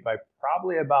deep sleep by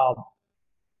probably about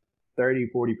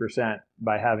 30-40%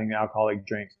 by having alcoholic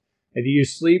drinks. If you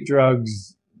use sleep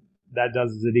drugs, that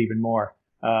does it even more.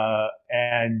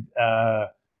 And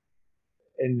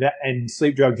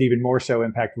sleep drugs even more so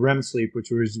impact REM sleep,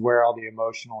 which was where all the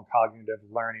emotional and cognitive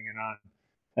learning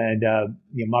and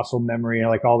muscle memory,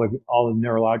 like all the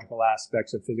neurological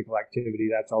aspects of physical activity,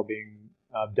 that's all being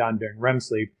done during REM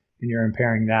sleep, and you're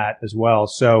impairing that as well.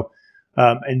 So,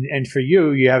 and for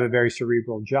you have a very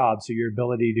cerebral job, so your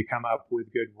ability to come up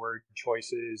with good word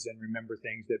choices and remember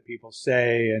things that people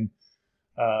say, and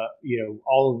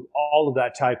all of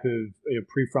that type of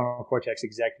prefrontal cortex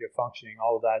executive functioning,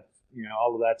 all of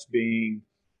that's being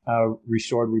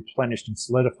restored, replenished, and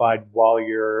solidified while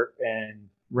you're in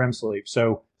REM sleep.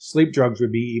 So sleep drugs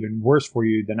would be even worse for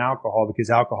you than alcohol, because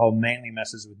alcohol mainly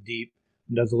messes with deep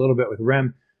and does a little bit with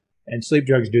REM, and sleep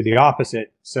drugs do the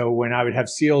opposite. So when I would have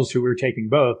SEALs who were taking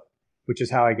both, which is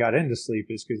how I got into sleep,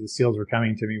 is because the SEALs were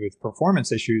coming to me with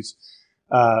performance issues.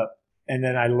 And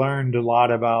then I learned a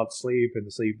lot about sleep and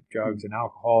the sleep drugs and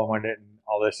alcohol and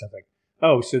all this stuff. Like,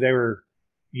 oh, so they were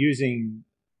using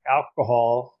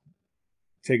alcohol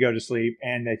to go to sleep,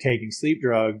 and they're taking sleep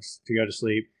drugs to go to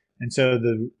sleep. And so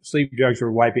the sleep drugs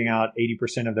were wiping out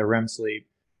 80% of their REM sleep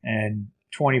and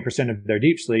 20% of their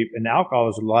deep sleep. And the alcohol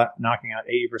was knocking out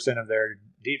 80% of their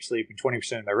deep sleep and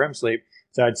 20% of their REM sleep.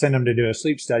 So I'd send them to do a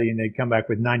sleep study, and they'd come back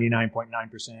with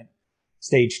 99.9%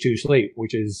 stage 2 sleep,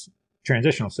 which is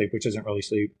transitional sleep, which isn't really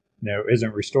sleep,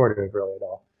 isn't restorative really at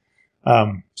all.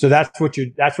 So that's what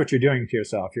you're doing to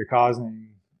yourself. You're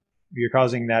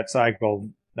causing that cycle.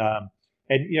 And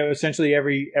essentially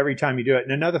every time you do it.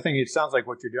 And another thing, it sounds like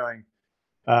what you're doing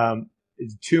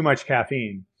is too much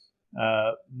caffeine.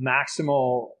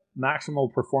 Maximal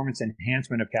performance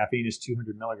enhancement of caffeine is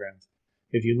 200 milligrams.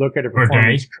 If you look at a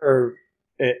performance curve,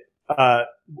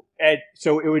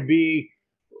 so it would be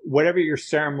whatever your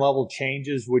serum level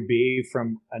changes would be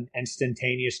from an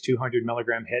instantaneous 200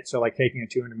 milligram hit. So like taking a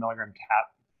 200 milligram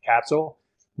capsule,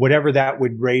 whatever that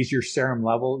would raise your serum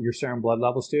blood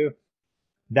levels to,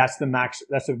 that's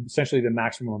essentially the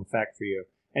maximum effect for you.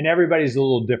 And everybody's a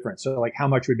little different. So like how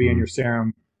much would be in your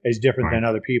serum is different than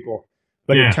other people.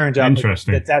 But it turns out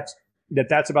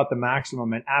that's about the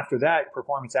maximum. And after that,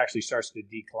 performance actually starts to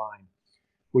decline,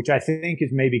 which I think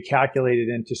is maybe calculated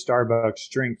into Starbucks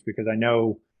drinks, because I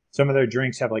know some of their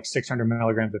drinks have like 600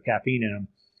 milligrams of caffeine in them.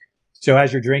 So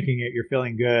as you're drinking it, you're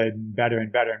feeling good and better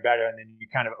and better and better. And then you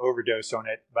kind of overdose on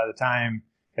it. By the time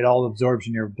it all absorbs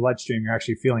in your bloodstream, you're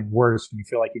actually feeling worse and you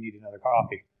feel like you need another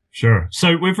coffee. Sure.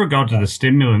 So with regard to the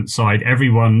stimulant side,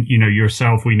 everyone,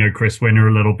 yourself, we know Chris Winner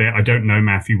a little bit. I don't know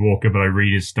Matthew Walker, but I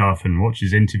read his stuff and watch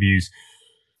his interviews.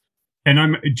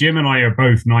 And Jim and I are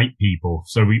both night people,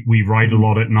 so we write a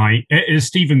lot at night. As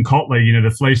Stephen Kotler, the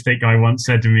flow state guy, once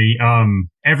said to me,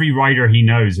 every writer he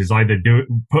knows is either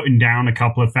putting down a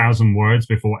couple of 1,000 words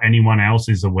before anyone else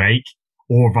is awake,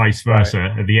 or vice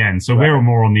versa at the end. So we're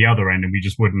more on the other end, and we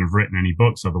just wouldn't have written any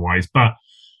books otherwise. But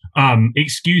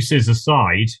Excuses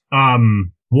aside,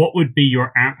 what would be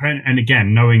your app? And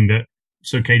again, knowing that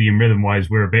circadian rhythm wise,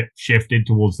 we're a bit shifted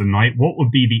towards the night. What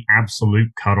would be the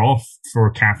absolute cutoff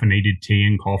for caffeinated tea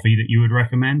and coffee that you would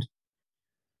recommend?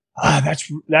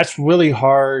 That's really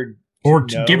hard. Or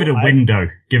to give it a window.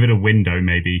 Give it a window,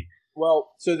 maybe.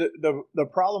 Well, so the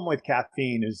problem with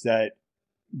caffeine is that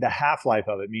the half-life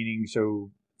of it, meaning,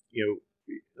 so,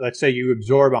 let's say you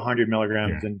absorb 100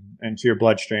 milligrams into your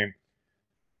bloodstream.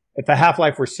 If the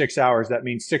half-life were 6 hours, that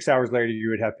means 6 hours later you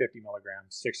would have 50 milligrams.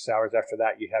 6 hours after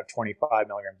that, you'd have 25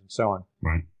 milligrams, and so on.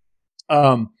 Right.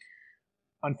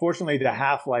 Unfortunately, the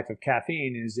half-life of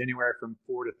caffeine is anywhere from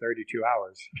 4 to 32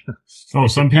 hours. Oh,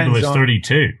 some people it's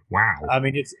 32. Wow. I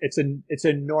mean, it's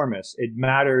enormous. It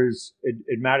matters.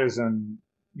 It matters on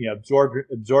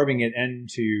absorbing it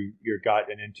into your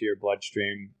gut and into your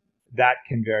bloodstream. That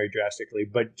can vary drastically,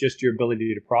 but just your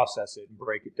ability to process it and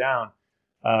break it down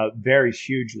varies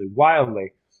hugely,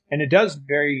 wildly, and it does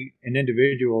vary in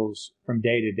individuals from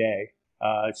day to day.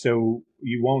 So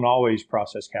you won't always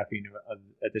process caffeine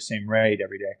at the same rate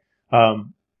every day.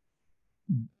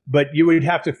 But you would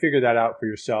have to figure that out for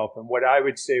yourself. And what I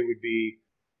would say would be,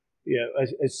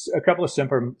 a couple of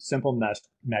simple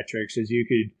metrics is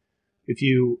if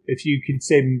you could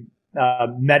say,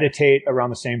 meditate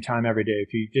around the same time every day.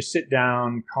 If you just sit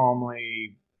down,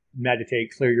 calmly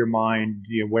meditate, clear your mind,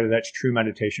 whether that's true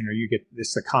meditation or you get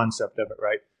the concept of it,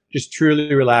 right? Just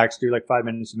truly relax, do like 5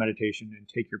 minutes of meditation and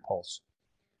take your pulse.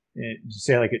 And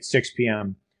say like at 6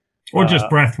 p.m. Or just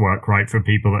breath work, right? For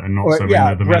people that are not so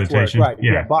into the meditation. Work, right.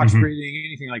 Yeah. Box breathing,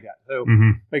 anything like that. So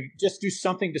like just do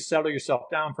something to settle yourself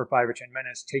down for 5 or 10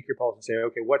 minutes, take your pulse and say,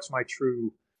 okay, what's my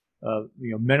true,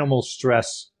 minimal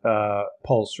stress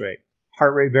pulse rate?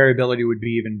 Heart rate variability would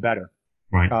be even better.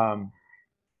 Right.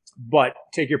 But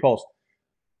take your pulse.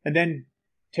 And then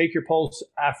take your pulse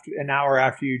after an hour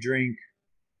after you drink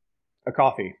a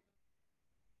coffee.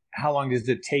 How long does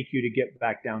it take you to get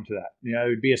back down to that? It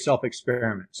would be a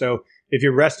self-experiment. So if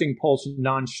your resting pulse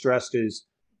non-stressed is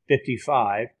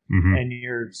 55, and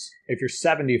if you're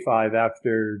 75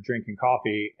 after drinking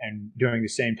coffee and doing the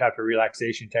same type of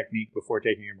relaxation technique before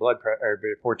taking your blood pressure or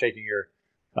before taking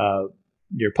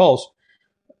your pulse,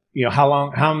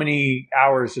 how many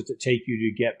hours does it take you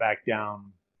to get back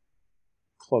down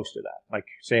close to that? Like,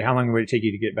 say, how long would it take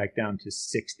you to get back down to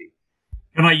 60?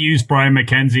 Can I use Brian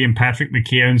McKenzie and Patrick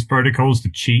McKeown's protocols to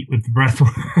cheat with the breath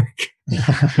work?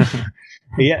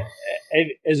 Yeah,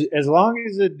 as long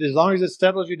as it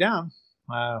settles you down,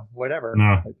 whatever.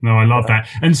 No, I love that.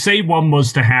 And say one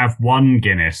was to have one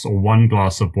Guinness or one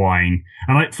glass of wine,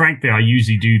 and frankly, I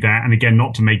usually do that. And again,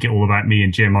 not to make it all about me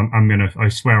and Jim, I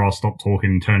swear I'll stop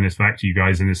talking and turn this back to you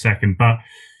guys in a second. But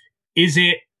is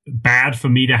it bad for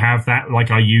me to have that like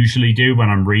I usually do when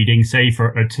I'm reading, say, so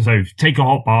take a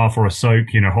hot bath or a soak,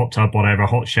 hot tub, whatever,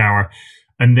 hot shower,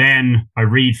 and then I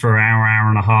read for an hour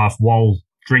and a half while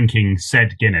drinking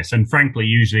said Guinness? And frankly,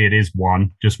 usually it is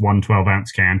just one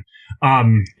 12-ounce can.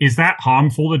 Is that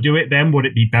harmful to do it then? Would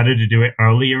it be better to do it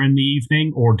earlier in the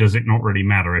evening, or does it not really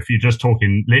matter if you're just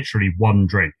talking literally one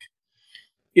drink?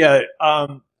 Yeah,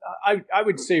 I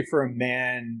would say for a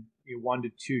man, 1 to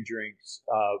 2 drinks,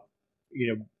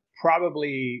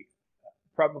 probably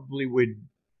would,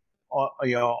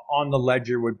 on the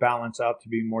ledger would balance out to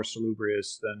be more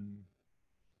salubrious than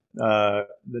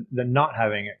not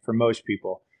having it for most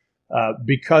people,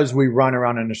 because we run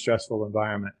around in a stressful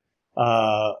environment.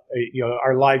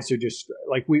 Our lives are just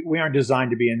like we aren't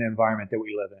designed to be in the environment that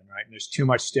we live in, right? And there's too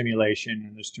much stimulation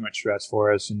and there's too much stress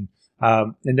for us, and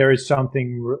there is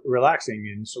something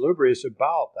relaxing and salubrious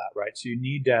about that, right? So you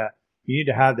need to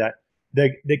have that.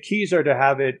 The keys are to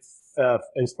have it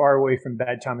as far away from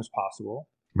bedtime as possible,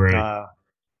 right?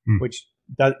 Which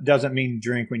doesn't mean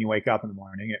drink when you wake up in the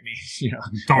morning. It means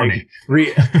darn it,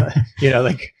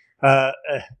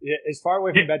 as far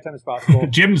away from bedtime as possible.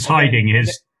 Jim's hiding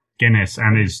his Guinness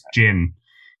and his gin,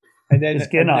 and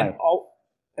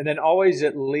then always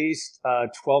at least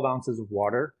 12 ounces of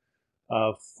water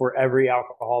for every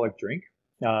alcoholic drink,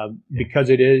 because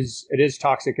it is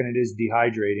toxic and it is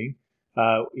dehydrating.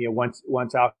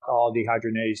 Once alcohol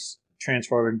dehydrogenase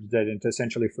transforms it into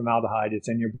essentially formaldehyde, it's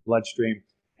in your bloodstream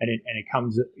and it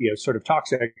comes sort of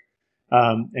toxic.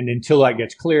 And until that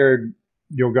gets cleared,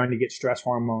 you're going to get stress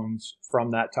hormones from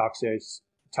that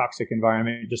toxic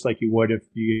environment, just like you would if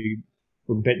you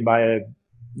were bitten by a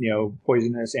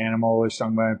poisonous animal or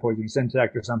stung by a poisonous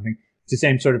insect or something. It's the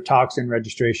same sort of toxin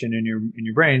registration in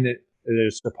your brain that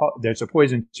there's a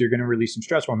poison, so you're going to release some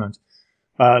stress hormones.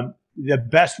 The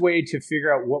best way to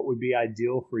figure out what would be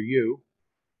ideal for you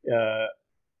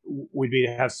would be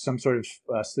to have some sort of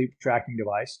sleep tracking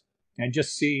device. and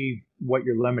just see what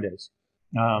your limit is.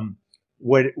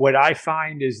 What I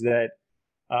find is that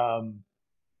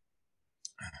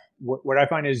what I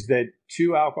find is that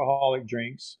 2 alcoholic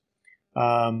drinks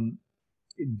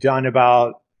done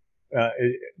about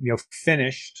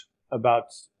finished about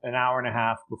an hour and a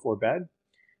half before bed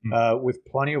with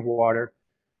plenty of water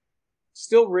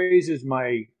still raises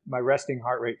my resting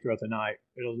heart rate throughout the night.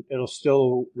 It'll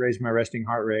still raise my resting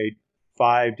heart rate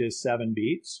 5 to 7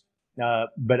 beats.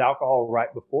 But alcohol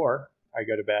right before I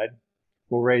go to bed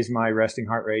will raise my resting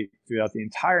heart rate throughout the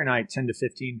entire night 10 to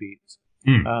 15 beats.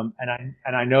 And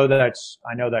I know that's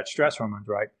stress hormones,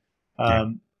 right?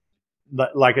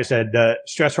 But like I said, the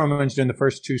stress hormones during the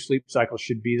first 2 sleep cycles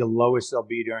should be the lowest they'll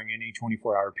be during any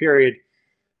 24-hour period.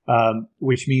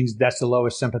 Which means that's the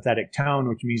lowest sympathetic tone,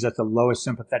 which means that's the lowest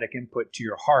sympathetic input to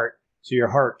your heart. So your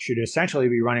heart should essentially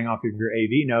be running off of your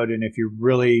AV node. And if you're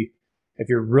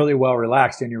really well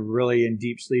relaxed and you're really in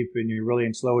deep sleep and you're really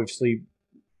in slow wave sleep,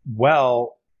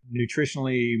 well,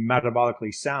 nutritionally,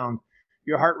 metabolically sound,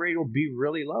 your heart rate will be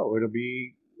really low. It'll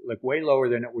be like way lower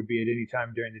than it would be at any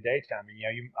time during the daytime.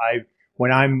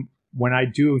 And when I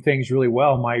do things really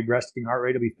well, my resting heart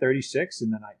rate will be 36 in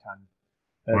the nighttime.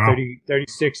 Wow.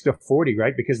 36 to 40,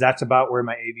 right? Because that's about where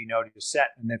my AV node is set.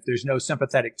 And if there's no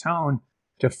sympathetic tone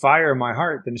to fire my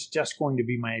heart, then it's just going to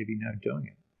be my AV node doing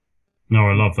it. No,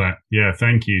 I love that. Yeah,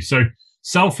 thank you. So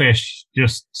selfish,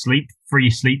 just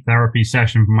free sleep therapy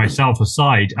session for myself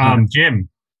aside. Jim,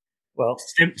 well,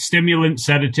 stimulant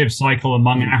sedative cycle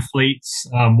among athletes.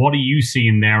 What are you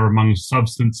seeing there among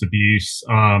substance abuse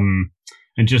and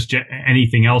just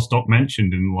anything else Doc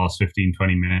mentioned in the last 15,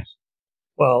 20 minutes?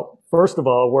 Well, first of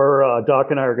all, Doc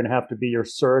and I are going to have to be your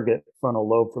surrogate frontal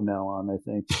lobe from now on, I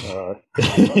think,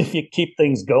 if you keep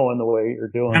things going the way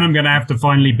you're doing. And I'm going to have to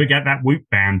finally get that Whoop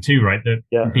band too, right?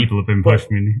 That people have been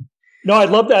pushing me. No, I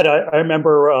love that. I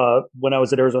remember when I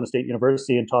was at Arizona State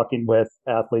University and talking with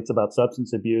athletes about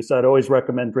substance abuse, I'd always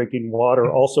recommend drinking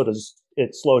water. Also,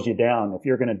 it slows you down. If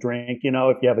you're going to drink,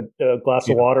 if you have a glass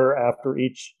of water after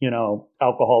each,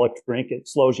 alcoholic drink, it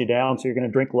slows you down. So you're going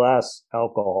to drink less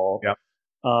alcohol. Yeah.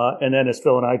 And then as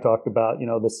Phil and I talked about,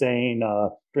 the saying,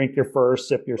 drink your first,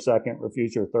 sip your second,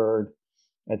 refuse your third,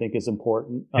 I think is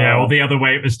important. Yeah, or the other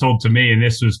way it was told to me, and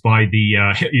this was by the,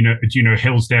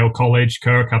 Hillsdale College,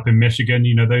 Kirk up in Michigan,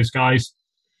 those guys?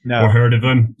 No. Or heard of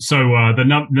them? So the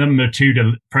number 2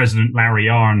 to President Larry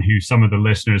Arnn, who some of the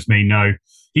listeners may know,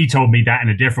 he told me that in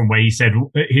a different way. He said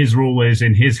his rule is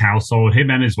in his household,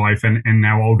 him and his wife and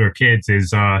now older kids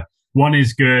is 1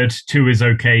 is good, 2 is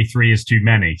okay, 3 is too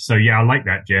many. So yeah, I like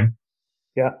that, Jim.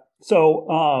 Yeah.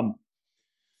 So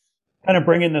kind of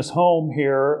bringing this home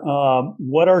here,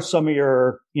 what are some of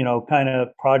your, kind of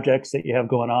projects that you have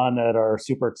going on that are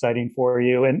super exciting for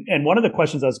you? And one of the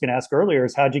questions I was going to ask earlier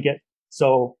is how'd you get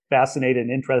so fascinated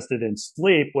and interested in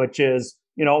sleep, which is,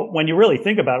 when you really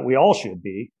think about it, we all should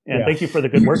be. And thank you for the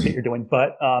good work that you're doing.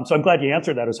 But so I'm glad you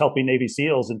answered that. It was helping Navy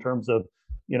SEALs in terms of,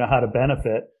 how to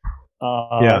benefit.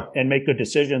 And make good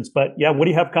decisions. But yeah, what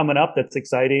do you have coming up that's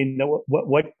exciting?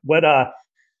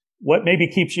 What maybe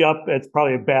keeps you up? It's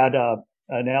probably a bad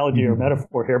analogy or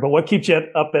metaphor here, but what keeps you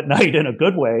up at night in a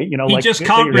good way? He just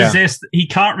can't resist. He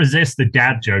can't resist the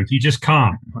dad joke. He just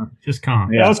can't. Just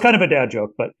can't. Yeah. That was kind of a dad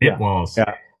joke, but it was.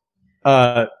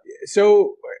 Yeah.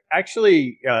 So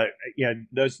actually,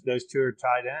 those 2 are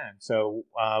tied in. So,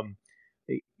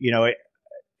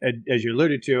 as you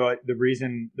alluded to, the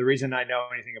reason I know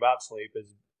anything about sleep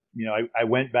is, I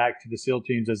went back to the SEAL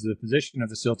teams as the physician of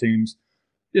the SEAL teams,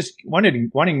 just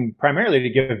wanting primarily to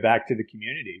give back to the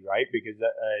community, right? Because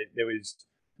there was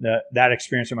that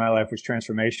experience in my life was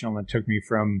transformational and took me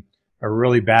from a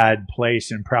really bad place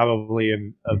and probably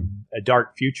a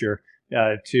dark future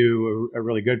to a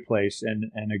really good place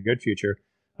and a good future.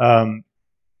 And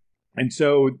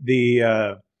so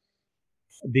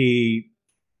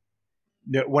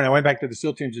when I went back to the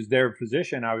SEAL teams as their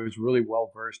physician, I was really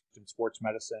well versed in sports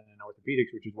medicine and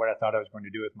orthopedics, which is what I thought I was going to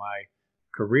do with my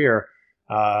career.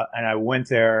 And I went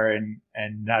there, and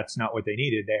that's not what they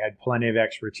needed. They had plenty of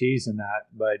expertise in that,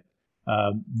 but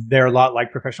they're a lot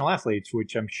like professional athletes,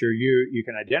 which I'm sure you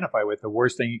can identify with. The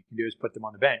worst thing you can do is put them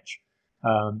on the bench.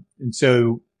 And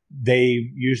so they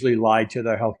usually lied to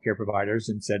their healthcare providers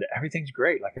and said, everything's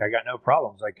great. Like, I got no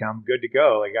problems. Like, I'm good to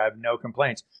go. Like, I have no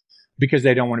complaints, because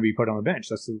they don't want to be put on the bench.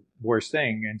 That's the worst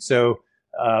thing. And so,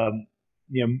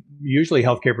 usually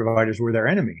healthcare providers were their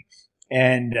enemy,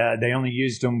 and they only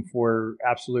used them for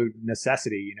absolute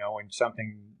necessity. When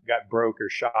something got broke or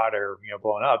shot or,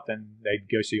 blown up, then they'd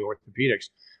go see orthopedics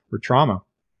or trauma.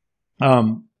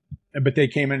 But they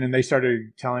came in and they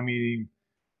started telling me,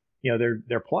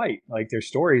 their plight, like their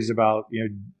stories about,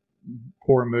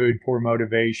 poor mood, poor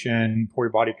motivation, poor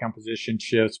body composition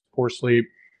shifts, poor sleep,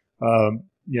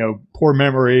 poor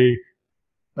memory,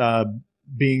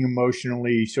 being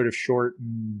emotionally sort of short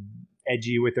and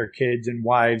edgy with their kids and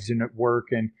wives and at work,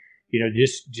 and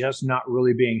just not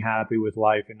really being happy with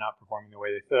life and not performing the way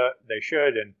they thought they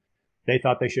should, and they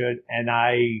thought they should, and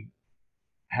I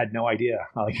had no idea.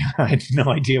 Like, I had no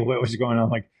idea what was going on.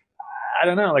 Like, I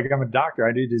don't know. Like, I'm a doctor.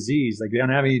 I do disease. Like, they don't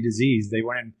have any disease. They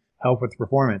want to help with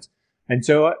performance. And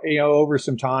so, over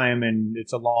some time, and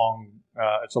it's a long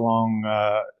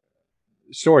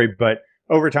story, but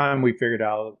over time we figured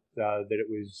out that it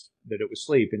was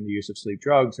sleep and the use of sleep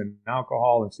drugs and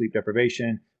alcohol and sleep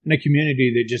deprivation in a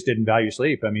community that just didn't value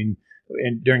sleep. I mean,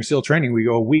 and during SEAL training, we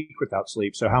go a week without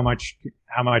sleep. So how much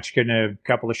can a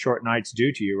couple of short nights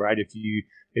do to you, right?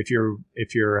 If your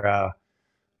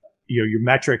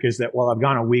metric is that, well, I've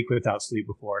gone a week without sleep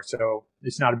before, so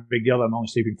it's not a big deal that I'm only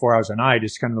sleeping 4 hours a night.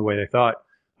 It's kind of the way they thought.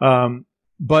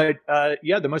 But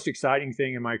the most exciting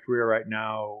thing in my career right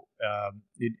now,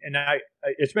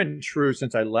 it's been true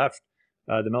since I left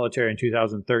the military in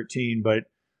 2013, but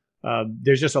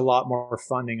there's just a lot more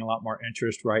funding, a lot more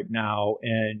interest right now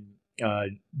in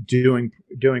doing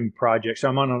projects. So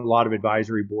I'm on a lot of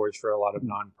advisory boards for a lot of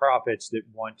nonprofits that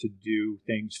want to do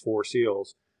things for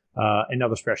SEALs and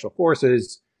other special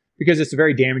forces, because it's a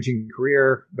very damaging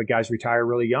career, but guys retire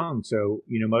really young. So,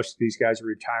 most of these guys are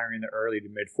retiring in the early to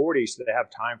mid 40s, so they have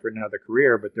time for another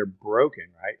career, but they're broken,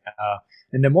 right?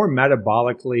 And they're more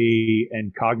metabolically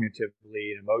and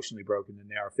cognitively and emotionally broken than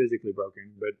they are physically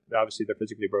broken, but obviously they're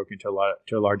physically broken to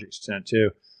a large extent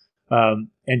too.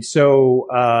 And so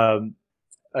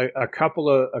a couple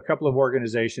of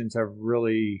organizations have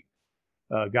really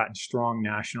gotten strong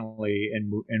nationally,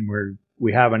 and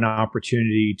we have an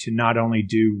opportunity to not only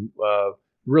do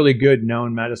really good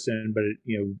known medicine, but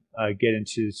get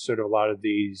into sort of a lot of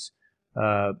these.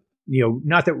 We're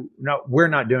not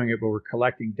doing it, but we're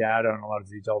collecting data on a lot of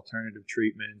these alternative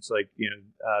treatments, like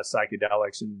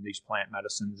psychedelics and these plant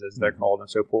medicines, as they're called, and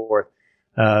so forth.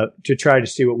 To try to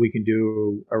see what we can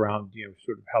do around,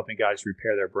 sort of helping guys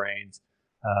repair their brains,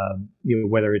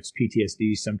 whether it's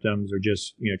PTSD symptoms or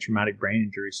just, traumatic brain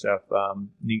injury stuff.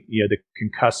 The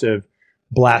concussive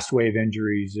blast wave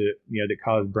injuries, that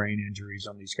cause brain injuries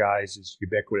on these guys is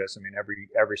ubiquitous. I mean,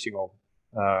 every single,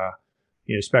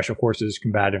 special forces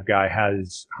combative guy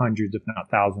has hundreds, if not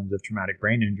thousands, of traumatic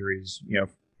brain injuries,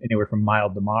 anywhere from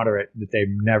mild to moderate, that they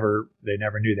never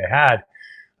knew they had.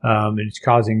 And it's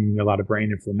causing a lot of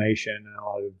brain inflammation and a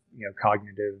lot of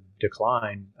cognitive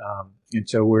decline. And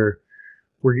so we're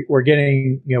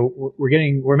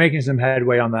making some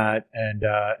headway on that, and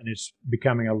it's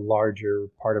becoming a larger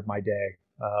part of my day,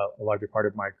 a larger part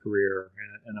of my career,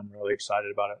 and I'm really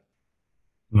excited about it.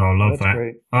 No, I love that.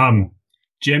 Great.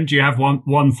 Jim, do you have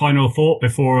one final thought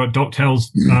before Doc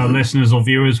tells listeners or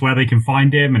viewers where they can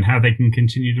find him and how they can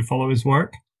continue to follow his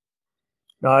work?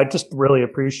 I just really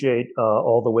appreciate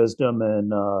all the wisdom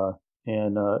and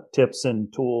tips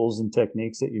and tools and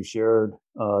techniques that you've shared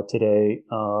today.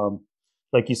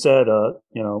 Like you said,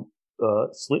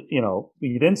 sleep.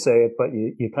 You didn't say it, but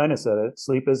you kind of said it.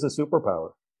 Sleep is a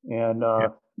superpower, and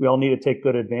we all need to take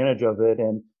good advantage of it.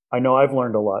 And I know I've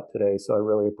learned a lot today, so I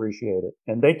really appreciate it.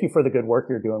 And thank you for the good work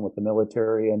you're doing with the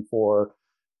military and for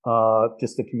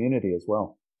just the community as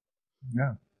well.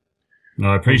 Yeah. No,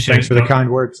 I appreciate Thanks for the kind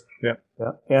words. Yeah.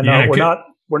 And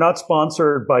we're not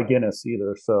sponsored by Guinness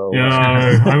either. So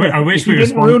I wish we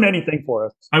didn't ruin anything for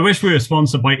us. I wish we were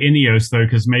sponsored by Ineos though,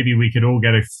 because maybe we could all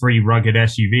get a free rugged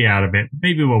SUV out of it.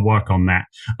 Maybe we'll work on that.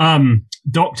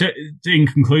 Doctor, in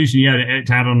conclusion,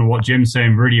 to add on to what Jim's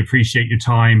saying, really appreciate your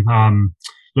time.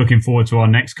 Looking forward to our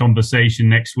next conversation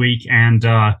next week. And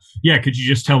could you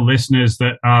just tell listeners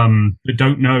that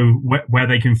don't know where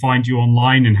they can find you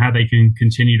online and how they can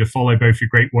continue to follow both your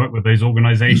great work with those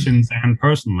organizations and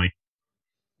personally?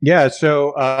 Yeah,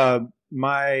 so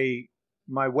my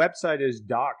website is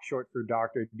Doc, short for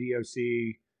Doctor, DOC,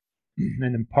 and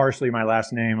then Parsley, my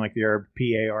last name, like the herb,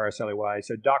 Parsley.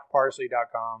 So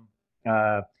docparsley.com.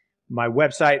 My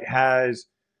website has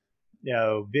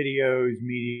videos,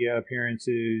 media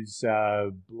appearances,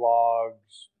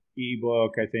 blogs,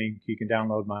 ebook. I think you can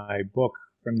download my book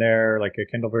from there, like a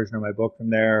Kindle version of my book from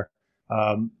there.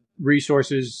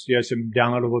 Resources, some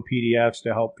downloadable PDFs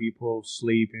to help people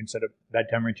sleep and set up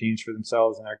bedtime routines for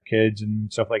themselves and their kids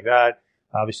and stuff like that.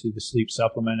 Obviously, the sleep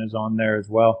supplement is on there as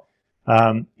well.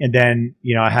 And then,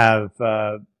 I have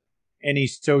any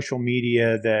social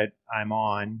media that I'm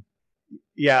on.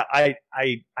 Yeah, I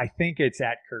think it's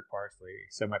at Kirk Parsley.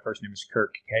 So my first name is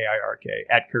Kirk, Kirk.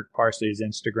 At Kirk Parsley is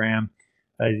Instagram.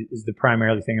 is the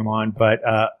primary thing I'm on. But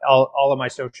all of my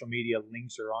social media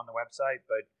links are on the website.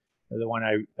 But the one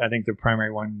I think the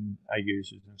primary one I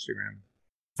use is Instagram.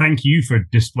 Thank you for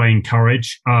displaying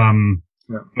courage,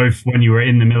 both when you were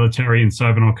in the military and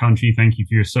serving our country. Thank you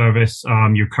for your service,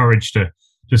 your courage to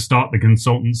start the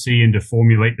consultancy and to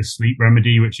formulate the sleep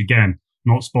remedy, which again,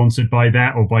 not sponsored by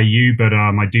that or by you, but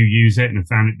I do use it and have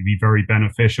found it to be very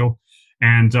beneficial.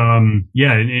 And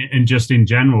and just in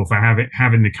general, for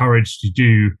having the courage to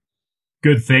do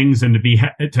good things and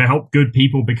to help good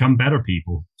people become better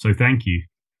people. So thank you.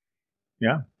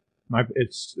 Yeah,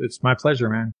 it's my pleasure,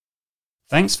 man.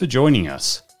 Thanks for joining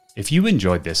us. If you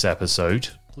enjoyed this episode,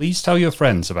 please tell your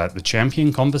friends about the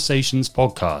Champion Conversations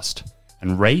podcast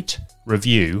and rate,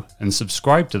 review, and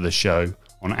subscribe to the show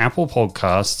on Apple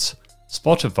Podcasts,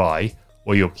 Spotify,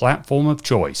 or your platform of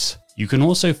choice. You can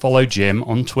also follow Jim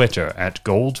on Twitter at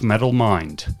Gold Medal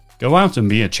Mind. Go out and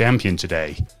be a champion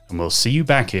today, and we'll see you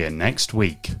back here next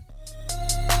week.